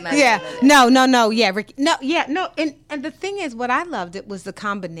 Ricky. And the thing is, what I loved, it was the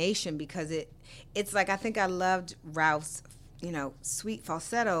combination, because it's like, I think I loved Ralph's, sweet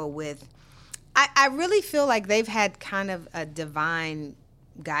falsetto with, I really feel like they've had kind of a divine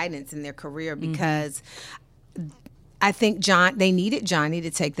guidance in their career, because I think they needed Johnny to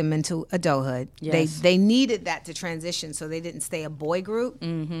take them into adulthood. Yes. They needed that to transition, so they didn't stay a boy group.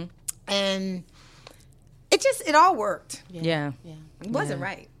 Mm-hmm. And it all worked. Yeah. It wasn't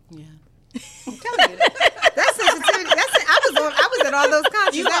right. Yeah. I'm telling you, that sensitivity. I was at all those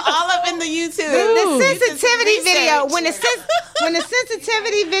concerts. You were all up in the YouTube. The sensitivity video. When the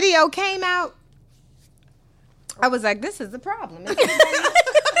sensitivity video came out, I was like, "This is the problem. Is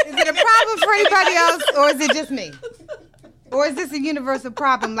it a problem for anybody else, or is it just me, or is this a universal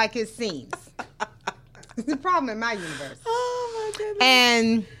problem like it seems? It's a problem in my universe." Oh my goodness!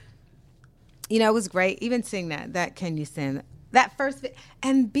 And it was great. Even seeing that Can You Stand that first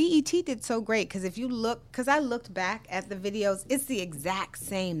and BET did so great because if you look, because I looked back at the videos, it's the exact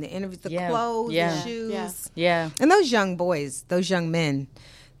same. The interviews, the clothes, the shoes, and those young boys, those young men.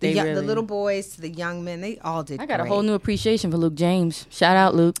 The little boys to the young men, they all did. I got great. a whole new appreciation for Luke James. Shout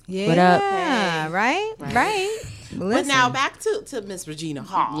out, Luke. Yeah, what up? Right. But now back to Miss Regina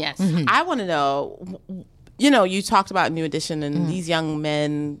Hall. Yes. Mm-hmm. I want to know, you talked about New Edition and these young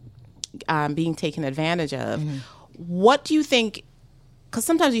men being taken advantage of. Mm-hmm. What do you think, because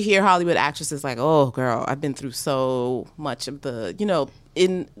sometimes you hear Hollywood actresses like, oh, girl, I've been through so much of the,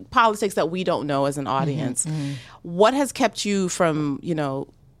 in politics that we don't know as an audience. Mm-hmm. What has kept you from, you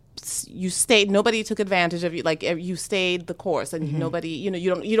stayed, nobody took advantage of you, like you stayed the course and nobody, you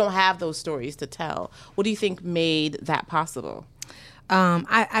don't have those stories to tell. What do you think made that possible?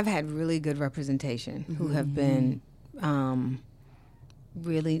 I've had really good representation who have been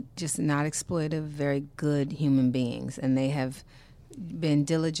really just not exploitive, very good human beings, and they have been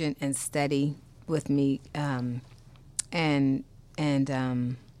diligent and steady with me, and they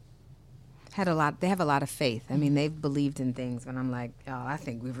have a lot of faith. I mean, they've believed in things when I'm like, oh, I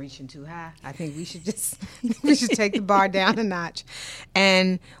think we're reaching too high. I think we should take the bar down a notch.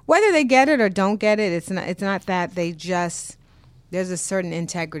 And whether they get it or don't get it, it's not that. They just, there's a certain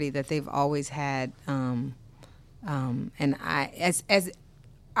integrity that they've always had. And I, as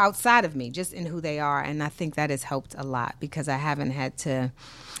outside of me, just in who they are. And I think that has helped a lot because I haven't had to,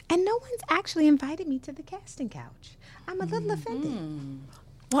 and no one's actually invited me to the casting couch. I'm a little offended.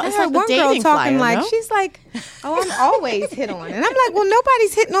 Well, I heard one girl talking like, she's like, oh, I'm always hit on. And I'm like, well,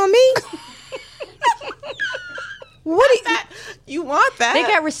 nobody's hitting on me. What do you want that? They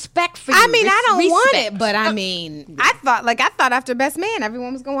got respect for you. I mean, I don't want it, but I mean, I thought after Best Man,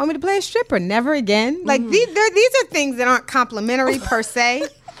 everyone was going to want me to play a stripper. Never again. Like, these are things that aren't complimentary per se,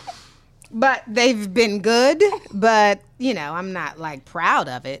 but they've been good. But, I'm not, like, proud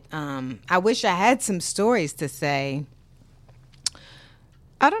of it. I wish I had some stories to say.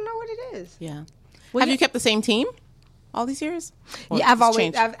 I don't know what it is. Yeah. Have you kept the same team all these years? Or yeah,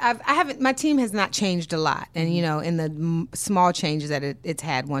 I haven't. My team has not changed a lot, and in the small changes that it's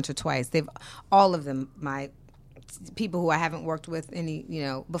had once or twice, all of them, my people who I haven't worked with any,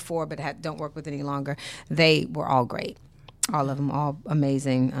 before, but don't work with any longer, they were all great. All of them, all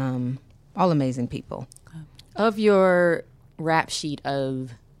amazing people. Of your rap sheet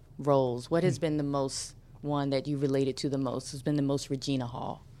of roles, what has been the most one that you related to the most? Has been the most Regina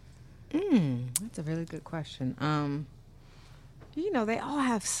Hall? That's a really good question. They all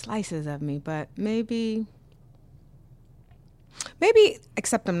have slices of me, but maybe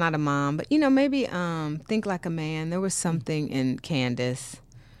except I'm not a mom, but maybe Think Like a Man. There was something in Candace,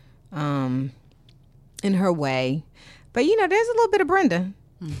 in her way, but there's a little bit of Brenda.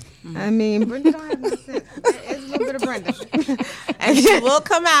 Mm-hmm. I mean, Brenda don't have no sense. There's a little bit of Brenda. And she will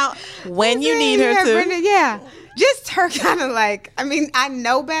come out when you need her to. Brenda, just her kind of like, I mean, I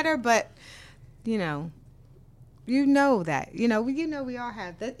know better, but, that. We all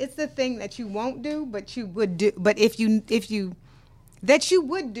have that. It's the thing that you won't do, but you would do. But if you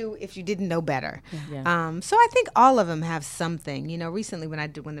would do if you didn't know better. Yeah. So I think all of them have something. Recently when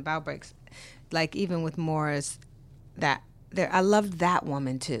the Bow Breaks, like even with Morris, I loved that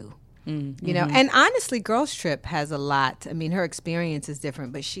woman too. Mm-hmm. And honestly, Girls Trip has a lot. I mean, her experience is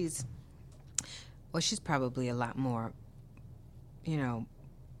different, but she's probably a lot more,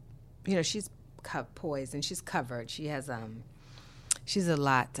 she's poised and she's covered. She has, she's a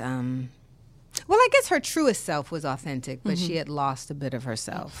lot, well, I guess her truest self was authentic, but she had lost a bit of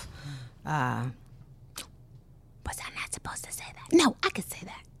herself. Was I not supposed to say that? No, I could say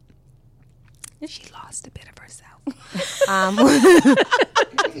that. She lost a bit of herself.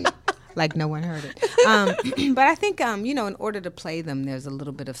 Like no one heard it. But I think, in order to play them, there's a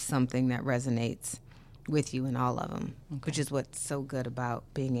little bit of something that resonates with you in all of them, which is what's so good about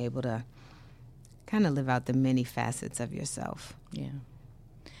being able to kind of live out the many facets of yourself. Yeah.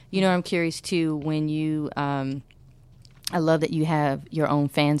 I'm curious, too, when you, I love that you have your own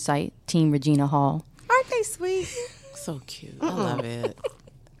fan site, Team Regina Hall. Aren't they sweet? So cute. I love it.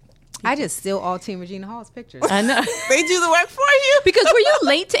 I just steal all Team Regina Hall's pictures. I know. They do the work for you. Because were you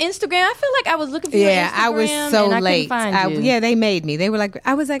late to Instagram? I feel like I was looking for your Instagram. I was so and late. I couldn't find you. Yeah, they made me. They were like,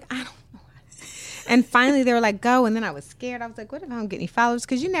 I was like, I don't know. And finally they were like, go. And then I was scared. I was like, what if I don't get any followers?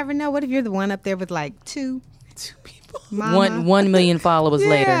 Because you never know. What if you're the one up there with like two people? Mama. 1 million followers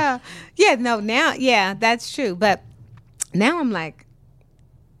later. Yeah, no, now, that's true. But now I'm like,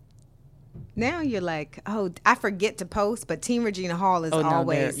 now you're like, oh, I forget to post, but Team Regina Hall is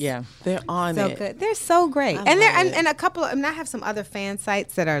always they're on so it. good. They're so great, and a couple of, and I have some other fan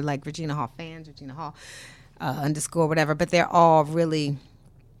sites that are like Regina Hall fans, Regina Hall _ whatever, but they're all really.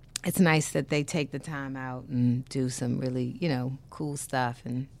 It's nice that they take the time out and do some really cool stuff,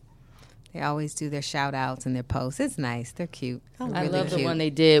 and they always do their shout outs and their posts. It's nice. They're cute. I love the one they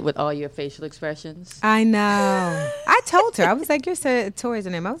did with all your facial expressions. I know. I told her, I was like, Tori's her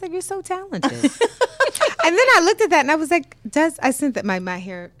name. I was like, you're so talented. And then I looked at that and I was like, I sent that my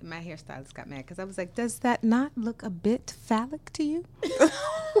hairstylist got mad because I was like, does that not look a bit phallic to you?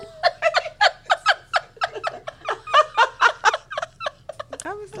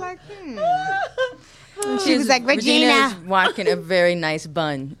 I was like, She was like, Regina's walking a very nice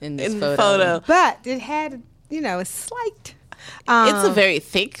bun in this photo. But it had, a slight. It's a very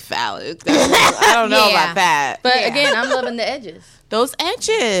thick phallic. I don't know about that. But again, I'm loving the edges. Those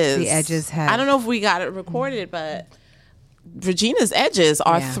edges. The edges have. I don't know if we got it recorded, but Regina's edges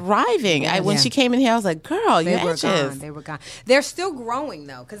are thriving. When she came in here, I was like, girl, your edges. Gone. They were gone. They're still growing,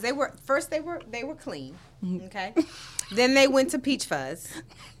 though, because they were clean. Okay. Then they went to peach fuzz.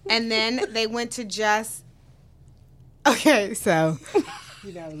 And then they went to just. Okay, so.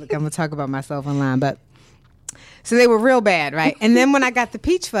 Look, I'm going to talk about myself online, but. So they were real bad, right? And then when I got the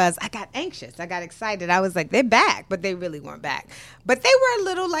peach fuzz, I got anxious. I got excited. I was like, they're back, but they really weren't back. But they were a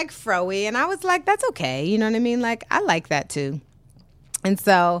little like fro-y, and I was like, that's okay. You know what I mean? Like, I like that too. And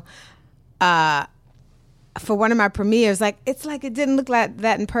so for one of my premieres, it's like it didn't look like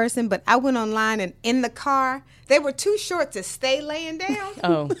that in person, but I went online and in the car, they were too short to stay laying down.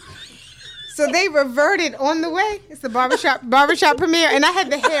 Oh. So they reverted on the way. It's the barbershop premiere, and I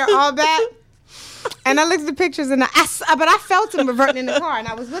had the hair all back. And I looked at the pictures, but I felt them reverting in the car. And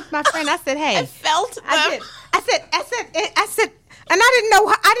I was with my friend. I said, "Hey, I felt them." I said, and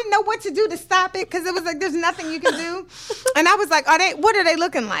I didn't know what to do to stop it because it was like there's nothing you can do. And I was like, what are they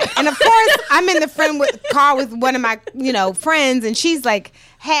looking like? And of course, I'm in the car with one of my friends, and she's like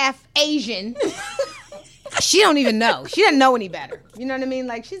half Asian. She don't even know. She doesn't know any better. You know what I mean?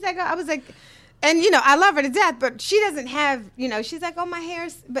 Like she's like, I was like, and I love her to death, but she doesn't have. She's like, oh, my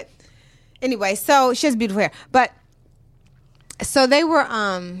hair's but. Anyway, so she has beautiful hair. But so they were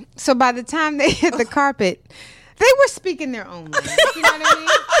so by the time they hit the carpet, they were speaking their own language. You know what I mean?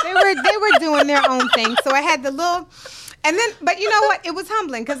 They were doing their own thing. So I had the little and then but you know what? It was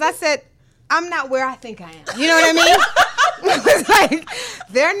humbling because I said, I'm not where I think I am. You know what I mean? It was like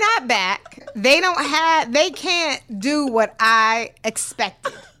they're not back. They can't do what I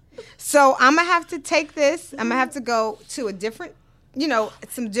expected. So I'm gonna have to take this. I'm gonna have to go to a different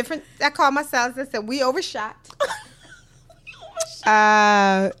some different. I called myself. I said we overshot.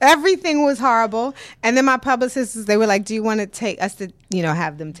 Everything was horrible. And then my publicists, they were like, "Do you want to take us to,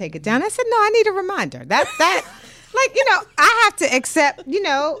 have them take it down?" I said, "No, I need a reminder. That, I have to accept,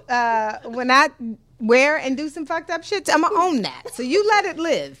 when I wear and do some fucked up shit, I'm gonna own that. So you let it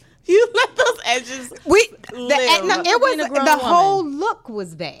live. You let those edges live. It was the whole look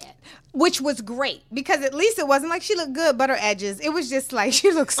was bad." Which was great because at least it wasn't like she looked good, but her edges. It was just like she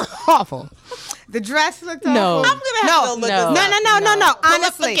looks awful. The dress looked awful. I'm gonna have to look No.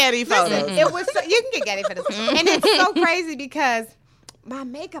 Honestly, Getty photos. It was. You can get Getty photos, and it's so crazy because my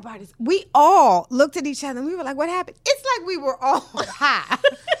makeup artist. We all looked at each other and we were like, "What happened?" It's like we were all high,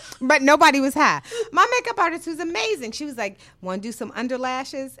 but nobody was high. My makeup artist, who's amazing, she was like, "Want to do some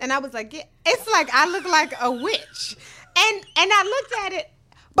underlashes?" And I was like, "Yeah." It's like I look like a witch, and I looked at it.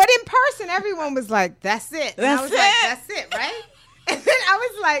 But in person, everyone was like, that's it. And I was like, that's it, right? And then I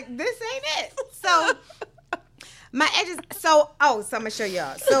was like, this ain't it. So my edges, so I'm going to show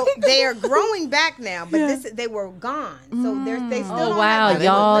y'all. So they are growing back now, but they were gone. So they still don't wow, have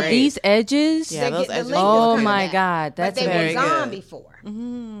y'all, these edges. Yeah, those edges. Oh, my God. That's but they very were gone good. Before.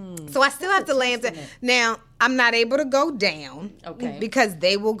 So I still have to lay them down. Now, I'm not able to go down because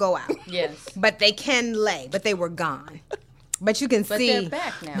they will go out. Yes. But they can lay, but they were gone. But you can see they're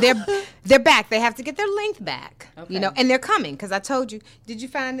back now. They're back. They have to get their length back, and they're coming because I told you. Did you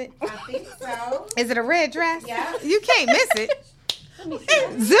find it? I think so. Is it a red dress? Yeah. You can't miss it. Zoom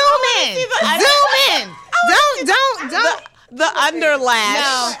in. Zoom in. Don't. The underlash.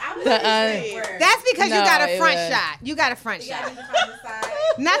 No. That's because you got a front shot. You got a front shot.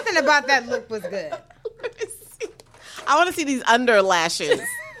 Nothing about that look was good. I want to see these underlashes.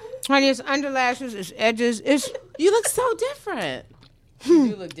 Honey, it's underlashes, it's edges. You look so different.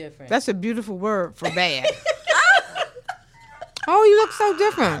 You look different. That's a beautiful word for bad. Oh, you look so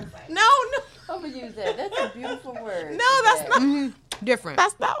different. No. I'm going to use that. That's a beautiful word. No, that's not. Different.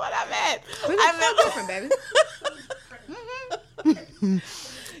 That's not what I meant. I meant so different, baby.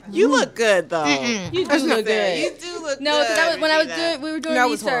 You look good though. You do look good. You do look good. No, so that was, when we were doing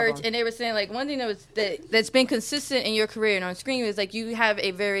research, horrible. and they were saying like one thing that's been consistent in your career and on screen is like you have a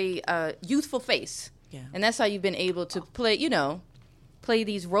very youthful face, and that's how you've been able to play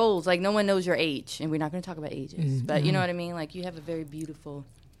these roles. Like no one knows your age, and we're not going to talk about ages, but you know what I mean. Like you have a very beautiful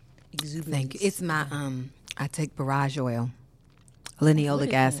exuberance. Thank you. It's my I take barrage oil,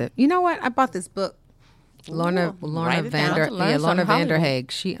 linoleic acid. You know what? I bought this book. Lorna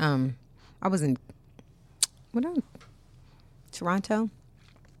Vanderhaeg. She I was in Toronto.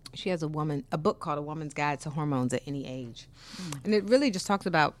 She has a book called A Woman's Guide to Hormones at Any Age. And it really just talks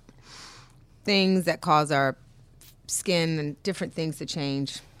about things that cause our skin and different things to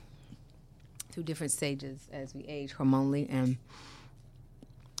change through different stages as we age hormonally. And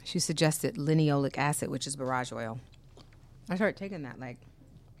she suggested linoleic acid, which is barrage oil. I started taking that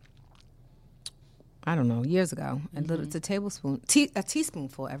I don't know, years ago. It's a tablespoon, a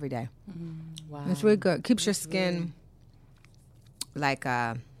teaspoonful every day. Wow. It's really good. Keeps your skin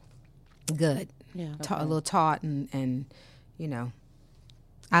good. Yeah. A little taut and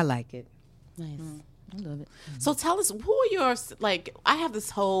I like it. Nice. I love it. So tell us, who are your, I have this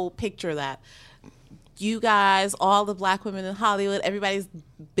whole picture that you guys, all the black women in Hollywood, everybody's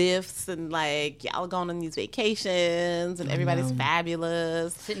biffs and y'all going on these vacations and everybody's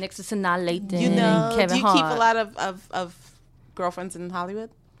fabulous. Sit next to Sanaa Lathan, Do Kevin you Hart. keep a lot of girlfriends in Hollywood?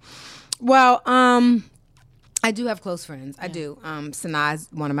 Well, I do have close friends. I do. Sanaa's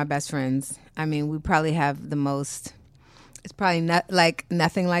one of my best friends. I mean, we probably have the most, it's probably not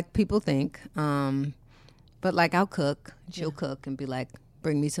nothing like people think. But I'll cook. She'll cook and be like,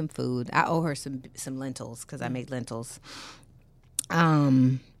 bring me some food. I owe her some lentils because I made lentils.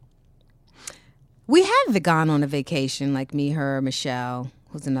 We have gone on a vacation, me, her, Michelle,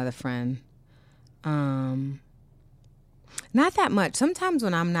 who's another friend. Not that much. Sometimes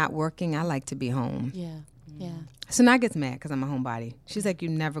when I'm not working, I like to be home. Yeah. So now gets mad because I'm a homebody. She's like, you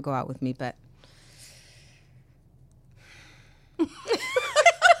never go out with me, but...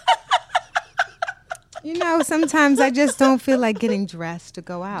 sometimes I just don't feel like getting dressed to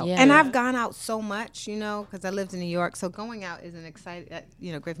go out. Yeah. And I've gone out so much, because I lived in New York. So going out isn't exciting,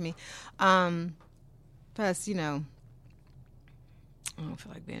 great for me. Plus, I don't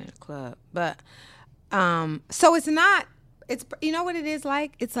feel like being in a club. But, so it's not, you know what it is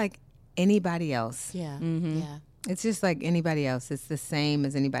like? It's like anybody else. Yeah. Mm-hmm. Yeah. It's just like anybody else. It's the same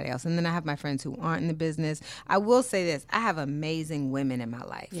as anybody else. And then I have my friends who aren't in the business. I will say this. I have amazing women in my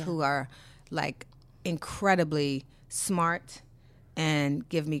life who are incredibly smart and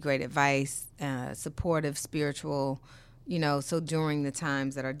give me great advice, supportive, spiritual, so during the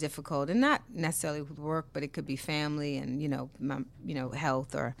times that are difficult and not necessarily with work, but it could be family and, my,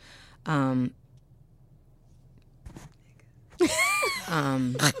 health or,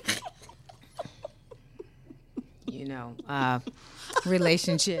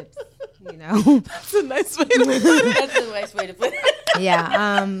 relationships, That's a nice way to put it. That's a nice way to put it.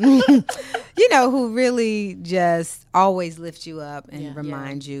 Yeah. Who really just always lift you up and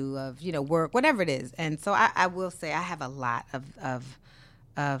remind you of, work, whatever it is. And so I will say I have a lot of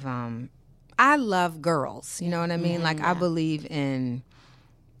I love girls, you know what I mean? I believe in,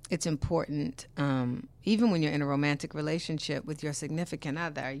 it's important, even when you're in a romantic relationship with your significant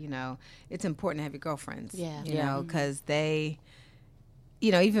other, it's important to have your girlfriends, because they...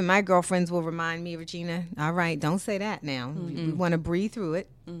 even my girlfriends will remind me, Regina, all right, don't say that now. We want to breathe through it.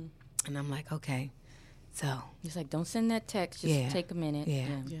 And I'm like, okay. So. It's like, don't send that text. Just take a minute.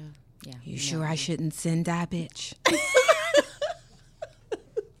 Yeah. You sure I shouldn't send die, bitch?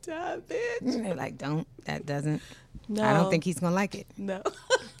 Die, bitch. And they're like, don't. That doesn't. No. I don't think he's going to like it. No.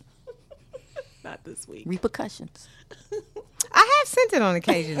 Not this week. Repercussions. I have sent it on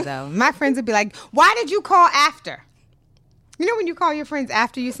occasion, though. My friends would be like, why did you call after? You know when you call your friends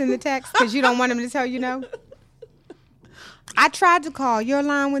after you send the text because you don't want them to tell you no? I tried to call. Your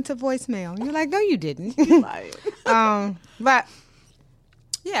line went to voicemail. You're like, no, you didn't. But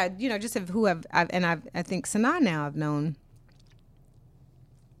yeah, just who I think Sanaa now I've known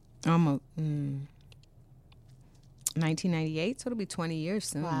almost 1998, so it'll be 20 years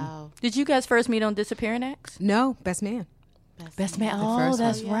soon. Wow. Did you guys first meet on Disappearing Acts? No, Best Man. Best Man. The Oh, first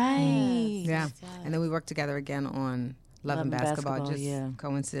that's one. right. Yeah. And then we worked together again on Love and Basketball, just yeah.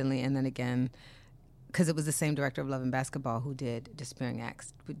 coincidentally. And then again, because it was the same director of Love and Basketball who did Disappearing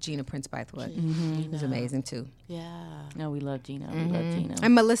Acts with Gina Prince Bythewood. It was amazing too. Yeah. No, we love Gina. We love Gina.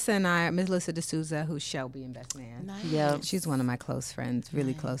 And Melissa D'Souza, who's Shelby in Best Man. Nice. Yeah. She's one of my close friends,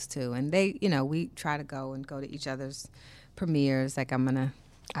 really close too. And they, we try to go to each other's premieres. Like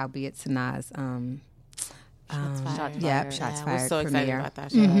I'll be at Sanaa's. Shots Fired. Yeah, Shots Fired. We're so excited premiere. about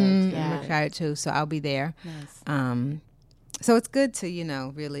that show. I'm excited too, so I'll be there. Nice. So it's good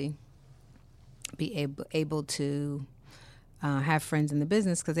to really be able to have friends in the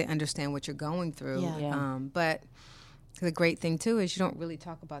business because they understand what you're going through. Yeah. But the great thing too is you don't really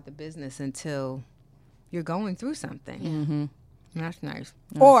talk about the business until you're going through something. That's nice.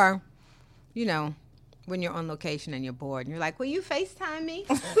 Or, when you're on location and you're bored and you're like, "Will you FaceTime me?"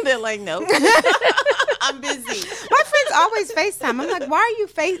 They're like, "Nope, I'm busy." My friends always FaceTime. I'm like, "Why are you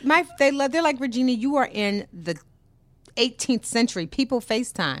They're like, "Regina, you are in the 18th century. People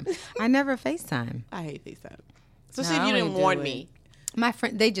FaceTime." I never FaceTime. I hate FaceTime, especially if you didn't warn me. My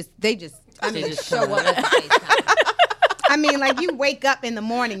friend, they just show up at FaceTime. I mean, like you wake up in the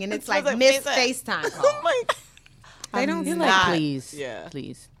morning and it's like miss FaceTime call. Oh my! They don't You're do like, that. please, Yeah.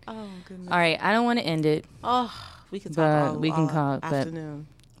 please. Oh goodness. All right, I don't want to end it. Oh, we can But talk all, we can all call it, but- afternoon.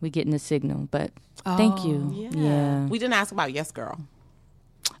 We getting the signal, but thank you. Yeah. We didn't ask about Yes Girl.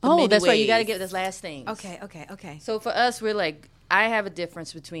 Oh, that's right. You ways. got to get this last thing. Okay. So for us, we're like, I have a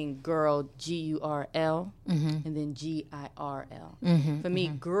difference between girl, GURL, and then GIRL. For me,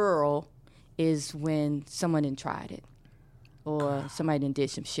 girl is when someone done tried it. Or somebody done did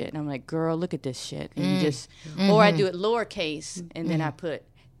some shit. And I'm like, girl, look at this shit. And you just, or I do it lowercase, and then I put,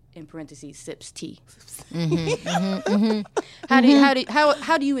 in parentheses, sips tea. How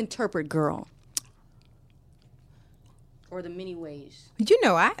do you interpret girl? Or the many ways?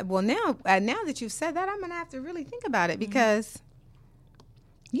 Now that you've said that, I'm gonna have to really think about it because,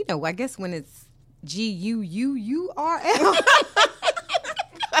 I guess when it's GUUURL.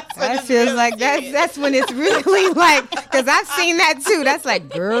 That feels like that's when it's really like, because I've seen that too. That's like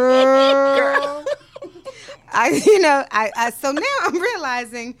girl. So now I'm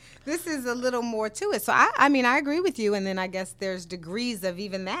realizing this is a little more to it. So I agree with you, and then I guess there's degrees of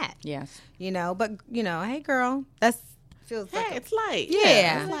even that. Yes. But hey girl, feels like It's light.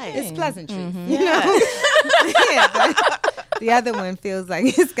 yeah, it's light. it's pleasantries. Yeah. Yeah, but the other one feels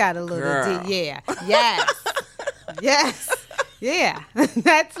like it's got a little Girl. Yes. Yeah.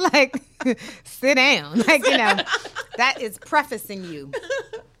 That's like sit down. Like, that is prefacing you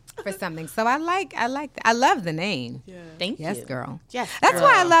for something. So I like that. I love the name. Yeah. Thank you. Yes, girl. Yes, That's girl.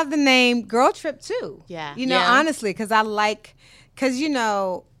 why I love the name Girl Trip too. Yeah. Honestly, because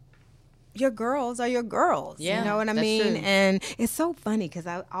your girls are your girls. Yeah, You know what I that's mean? true. And it's so funny because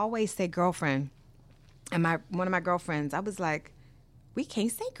I always say girlfriend. And one of my girlfriends, I was like, we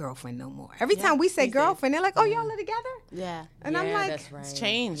can't say girlfriend no more. Every time we say girlfriend, they're like, oh, y'all are together? Yeah. And I'm like, that's right. It's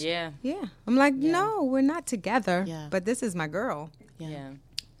changed. Yeah. yeah. I'm like, no, we're not together. Yeah. But this is my girl. Yeah.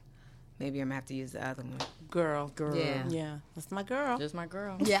 Maybe I'm going to have to use the other one. Girl. Yeah. Yeah. That's my girl. Just my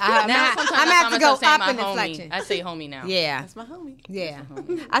girl. Yeah, Now I'm going sometimes to have to go saying up my in homie. inflection. I say homie now. Yeah. That's my homie. Yeah.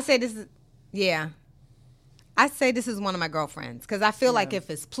 I say this is, yeah. I say this is one of my girlfriends because I feel like if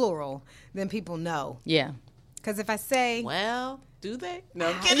it's plural, then people know. Yeah. Because if I say, Well, do they? No,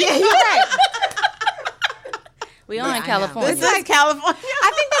 I'm kidding. yeah, you're right. We are Yeah, in I know. California. This is California.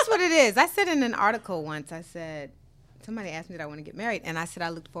 I think that's what it is. I said in an article once, I said, somebody asked me that I want to get married, and I said I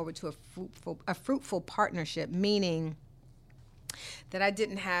looked forward to a fruitful partnership, meaning that I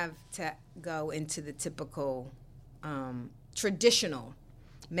didn't have to go into the typical traditional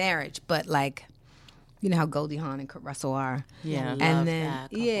marriage, but like, you know how Goldie Hawn and Kurt Russell are. Yeah. And Love then, that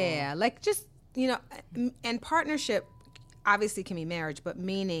couple. yeah, like just, and partnership obviously can be marriage, but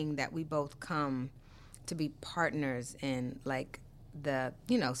meaning that we both come to be partners in like the,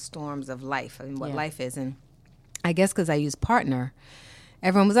 storms of life and what life is. And I guess because I use partner,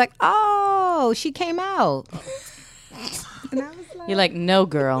 everyone was like, oh, she came out. And I was like, You're like, no,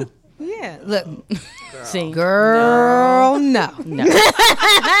 girl. yeah, look, See? girl, no. No.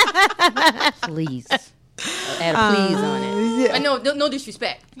 Please. Add a please on it. No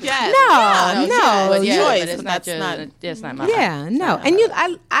disrespect. Yes. No. But yeah, choice, but it's but not that's that's not my Yeah, no. And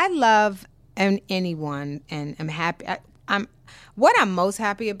I love anyone, and I'm happy. What I'm most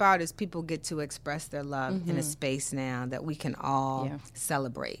happy about is people get to express their love in a space now that we can all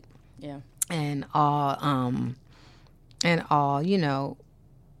celebrate Yeah. and all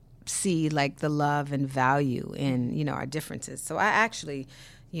see like the love and value in our differences. So I actually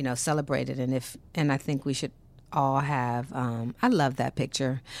celebrate it, and I think we should all have. I love that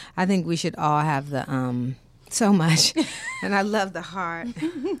picture. I think we should all have the so much, and I love the heart.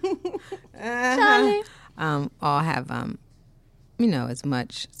 Charlie. All have as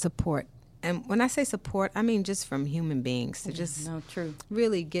much support. And when I say support, I mean just from human beings to just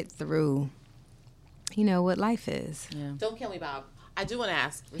really get through, what life is. Yeah. Don't kill me, Bob. I do want to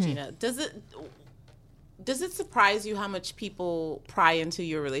ask, Regina, does it surprise you how much people pry into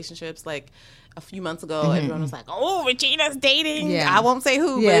your relationships? Like a few months ago, everyone was like, "Oh, Regina's dating." Yeah. I won't say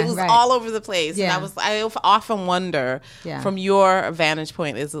who, but it was all over the place. Yeah. And I often wonder, from your vantage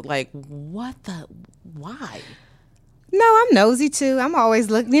point, is it like, why? No, I'm nosy too. I'm always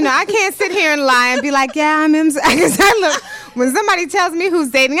looking. I can't sit here and lie and be like, yeah, I'm in. Because I look, when somebody tells me who's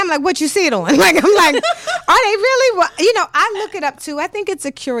dating, I'm like, what you see it on? Like, I'm like, are they really? I look it up too. I think it's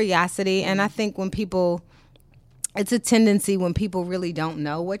a curiosity. And I think it's a tendency when people really don't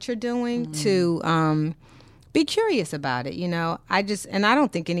know what you're doing to be curious about it. And I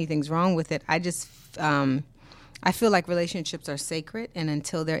don't think anything's wrong with it. I just, I feel like relationships are sacred, and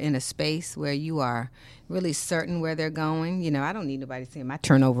until they're in a space where you are really certain where they're going, I don't need nobody seeing my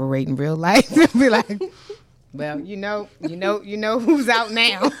turnover rate in real life. Be like, well, you know who's out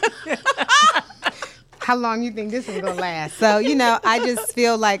now. How long you think this is gonna last? So, I just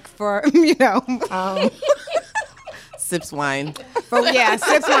feel like sips wine.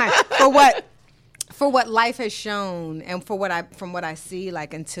 Sips wine. For what life has shown, and from what I see,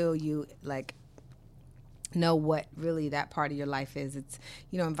 like until you know what really that part of your life is, it's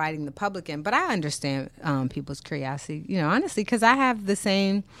inviting the public in. But I understand people's curiosity, honestly, because I have the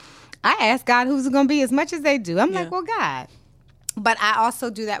same. I ask God who's it going to be as much as they do. I'm like, well, God. But I also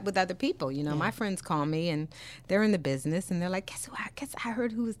do that with other people. My friends call me and they're in the business and they're like, guess I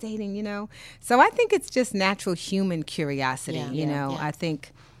heard who was dating, So I think it's just natural human curiosity, I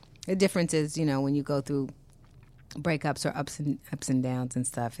think the difference is, when you go through breakups or ups and downs and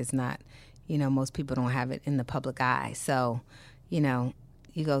stuff, it's not, most people don't have it in the public eye. So, you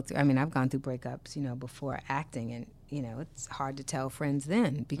go through, I've gone through breakups, before acting, and, it's hard to tell friends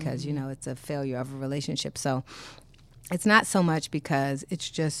then because, it's a failure of a relationship. So it's not so much because it's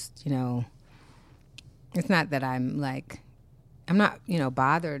just, it's not that I'm not,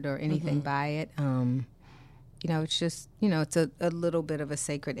 bothered or anything by it. It's just, it's a little bit of a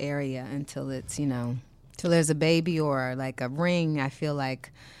sacred area until it's, till there's a baby or like a ring. I feel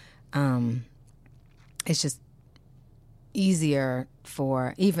like it's just easier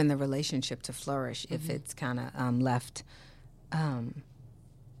for even the relationship to flourish if it's kind of left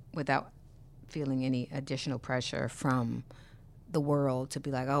without feeling any additional pressure from the world to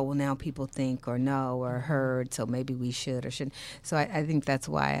be like, oh, well, now people think or know or heard, so maybe we should or shouldn't. So I think that's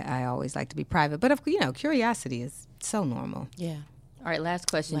why I always like to be private. But, curiosity is so normal. Yeah. All right, last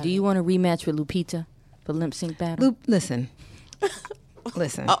question. Do you want a rematch with Lupita for lip sync battle? Listen.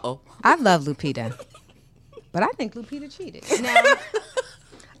 Uh-oh. I love Lupita. But I think Lupita cheated. Now,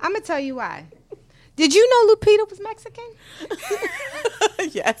 I'm going to tell you why. Did you know Lupita was Mexican?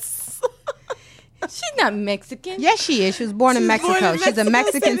 Yes. She's not Mexican. Yes, she is. She was born in Mexico. She's a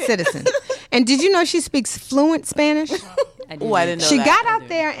Mexican citizen. And did you know she speaks fluent Spanish? I didn't know she that. got out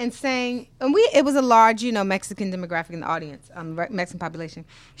there and sang, and it was a large, Mexican demographic in the audience, Mexican population.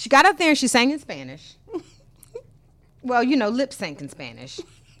 She got out there and she sang in Spanish. Well, lip sync in Spanish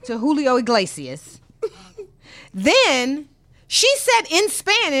to Julio Iglesias. Then she said in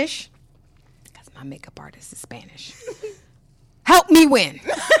Spanish, because my makeup artist is Spanish, help me win.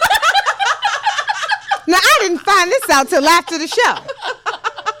 Now, I didn't find this out till after the show.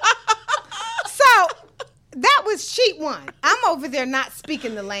 So, that was sheet one. I'm over there not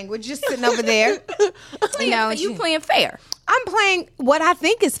speaking the language, just sitting over there. You playing fair. I'm playing what I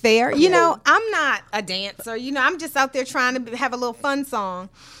think is fair. I'm not a dancer. I'm just out there trying to have a little fun song.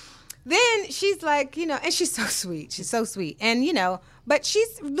 Then she's like, and she's so sweet. She's so sweet. And, but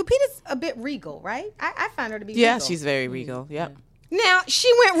Lupita's a bit regal, right? I find her to be regal. Yeah, she's very regal. Yep. Now,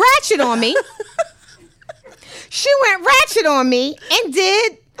 she went ratchet on me. And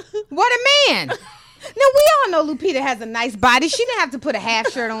did what a man. Now, we all know Lupita has a nice body. She didn't have to put a half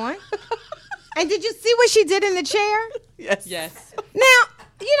shirt on. And did you see what she did in the chair? Yes. Now,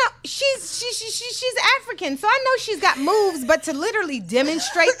 she's African, so I know she's got moves, but to literally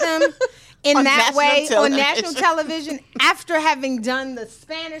demonstrate them in that way on national television after having done the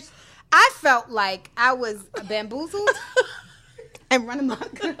Spanish, I felt like I was bamboozled and run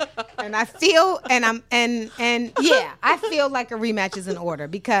amok. And I feel, I feel like a rematch is in order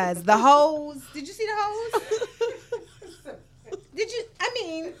because the hoes, did you see the hoes? Did you,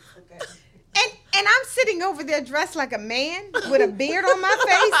 and I'm sitting sitting over there dressed like a man with a beard on my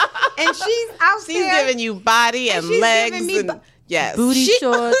face, and she's out there. She's giving you body and legs and yes, booty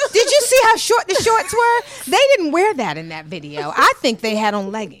shorts. Did you see how short the shorts were? They didn't wear that in that video. I think they had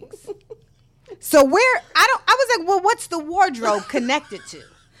on leggings. So I was like, well, what's the wardrobe connected to?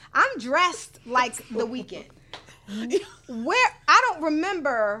 I'm dressed like The Weeknd. I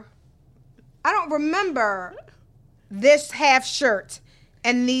don't remember this half shirt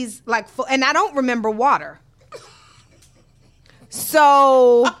and these and I don't remember water.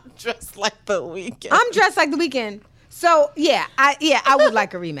 So I'm dressed like The Weeknd. I'm dressed like The Weeknd. So I would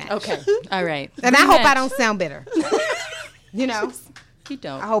like a rematch. Okay, all right. And I hope I don't sound bitter. You know, you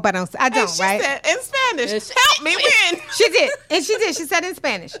don't. I hope I don't. I don't. She right? said in Spanish, "Help me win." She did, and she did. She said in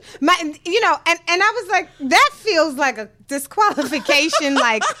Spanish. And I was like, that feels like a disqualification,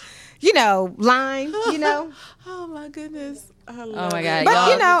 line. Oh my goodness. Oh my God.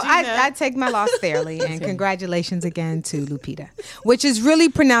 But Y'all, I take my loss fairly, and congratulations again to Lupita, which is really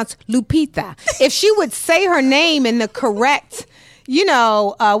pronounced Lupita. If she would say her name in the correct,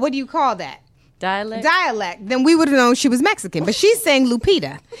 what do you call that? Dialect, then we would have known she was Mexican. But she's saying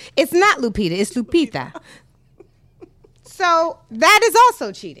Lupita. It's not Lupita, it's Lupita. So that is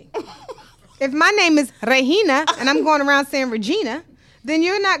also cheating. If my name is Regina and I'm going around saying Regina, then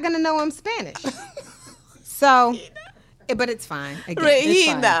you're not going to know I'm Spanish. So, but it's fine. Again,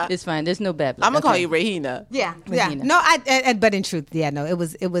 Regina. It's fine. There's no bad blood. I'm gonna call you Regina. Yeah, Regina. yeah. No, but in truth, no. It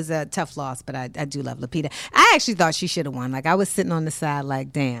was a tough loss, but I do love Lupita. I actually thought she should have won. I was sitting on the side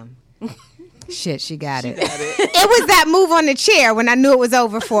like, damn. Shit, she got it. It was that move on the chair when I knew it was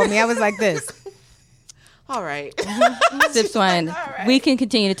over for me. I was like this. All right. Sip Swine, right. We can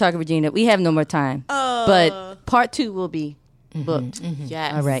continue to talk, Regina. We have no more time. But part 2 will be booked. Mm-hmm.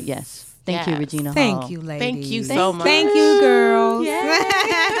 Yes. All right, yes. Thank you, Regina Hall. Thank you, ladies. Thank you so much. Thank you, girls.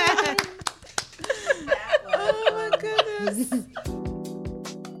 Oh, my goodness.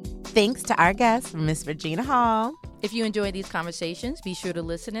 Thanks to our guest, Miss Regina Hall. If you enjoy these conversations, be sure to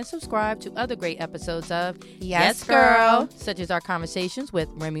listen and subscribe to other great episodes of Yes, Girl, such as our conversations with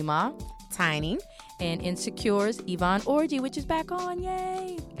Remy Ma, Tiny, and Insecure's Yvonne Orji, which is back on.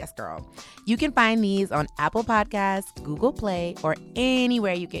 Yay! Yes, girl. You can find these on Apple Podcasts, Google Play, or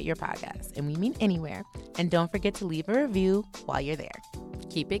anywhere you get your podcasts. And we mean anywhere. And don't forget to leave a review while you're there.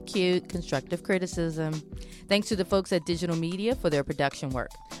 Keep it cute, constructive criticism. Thanks to the folks at Digital Media for their production work.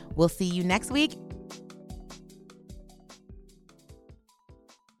 We'll see you next week.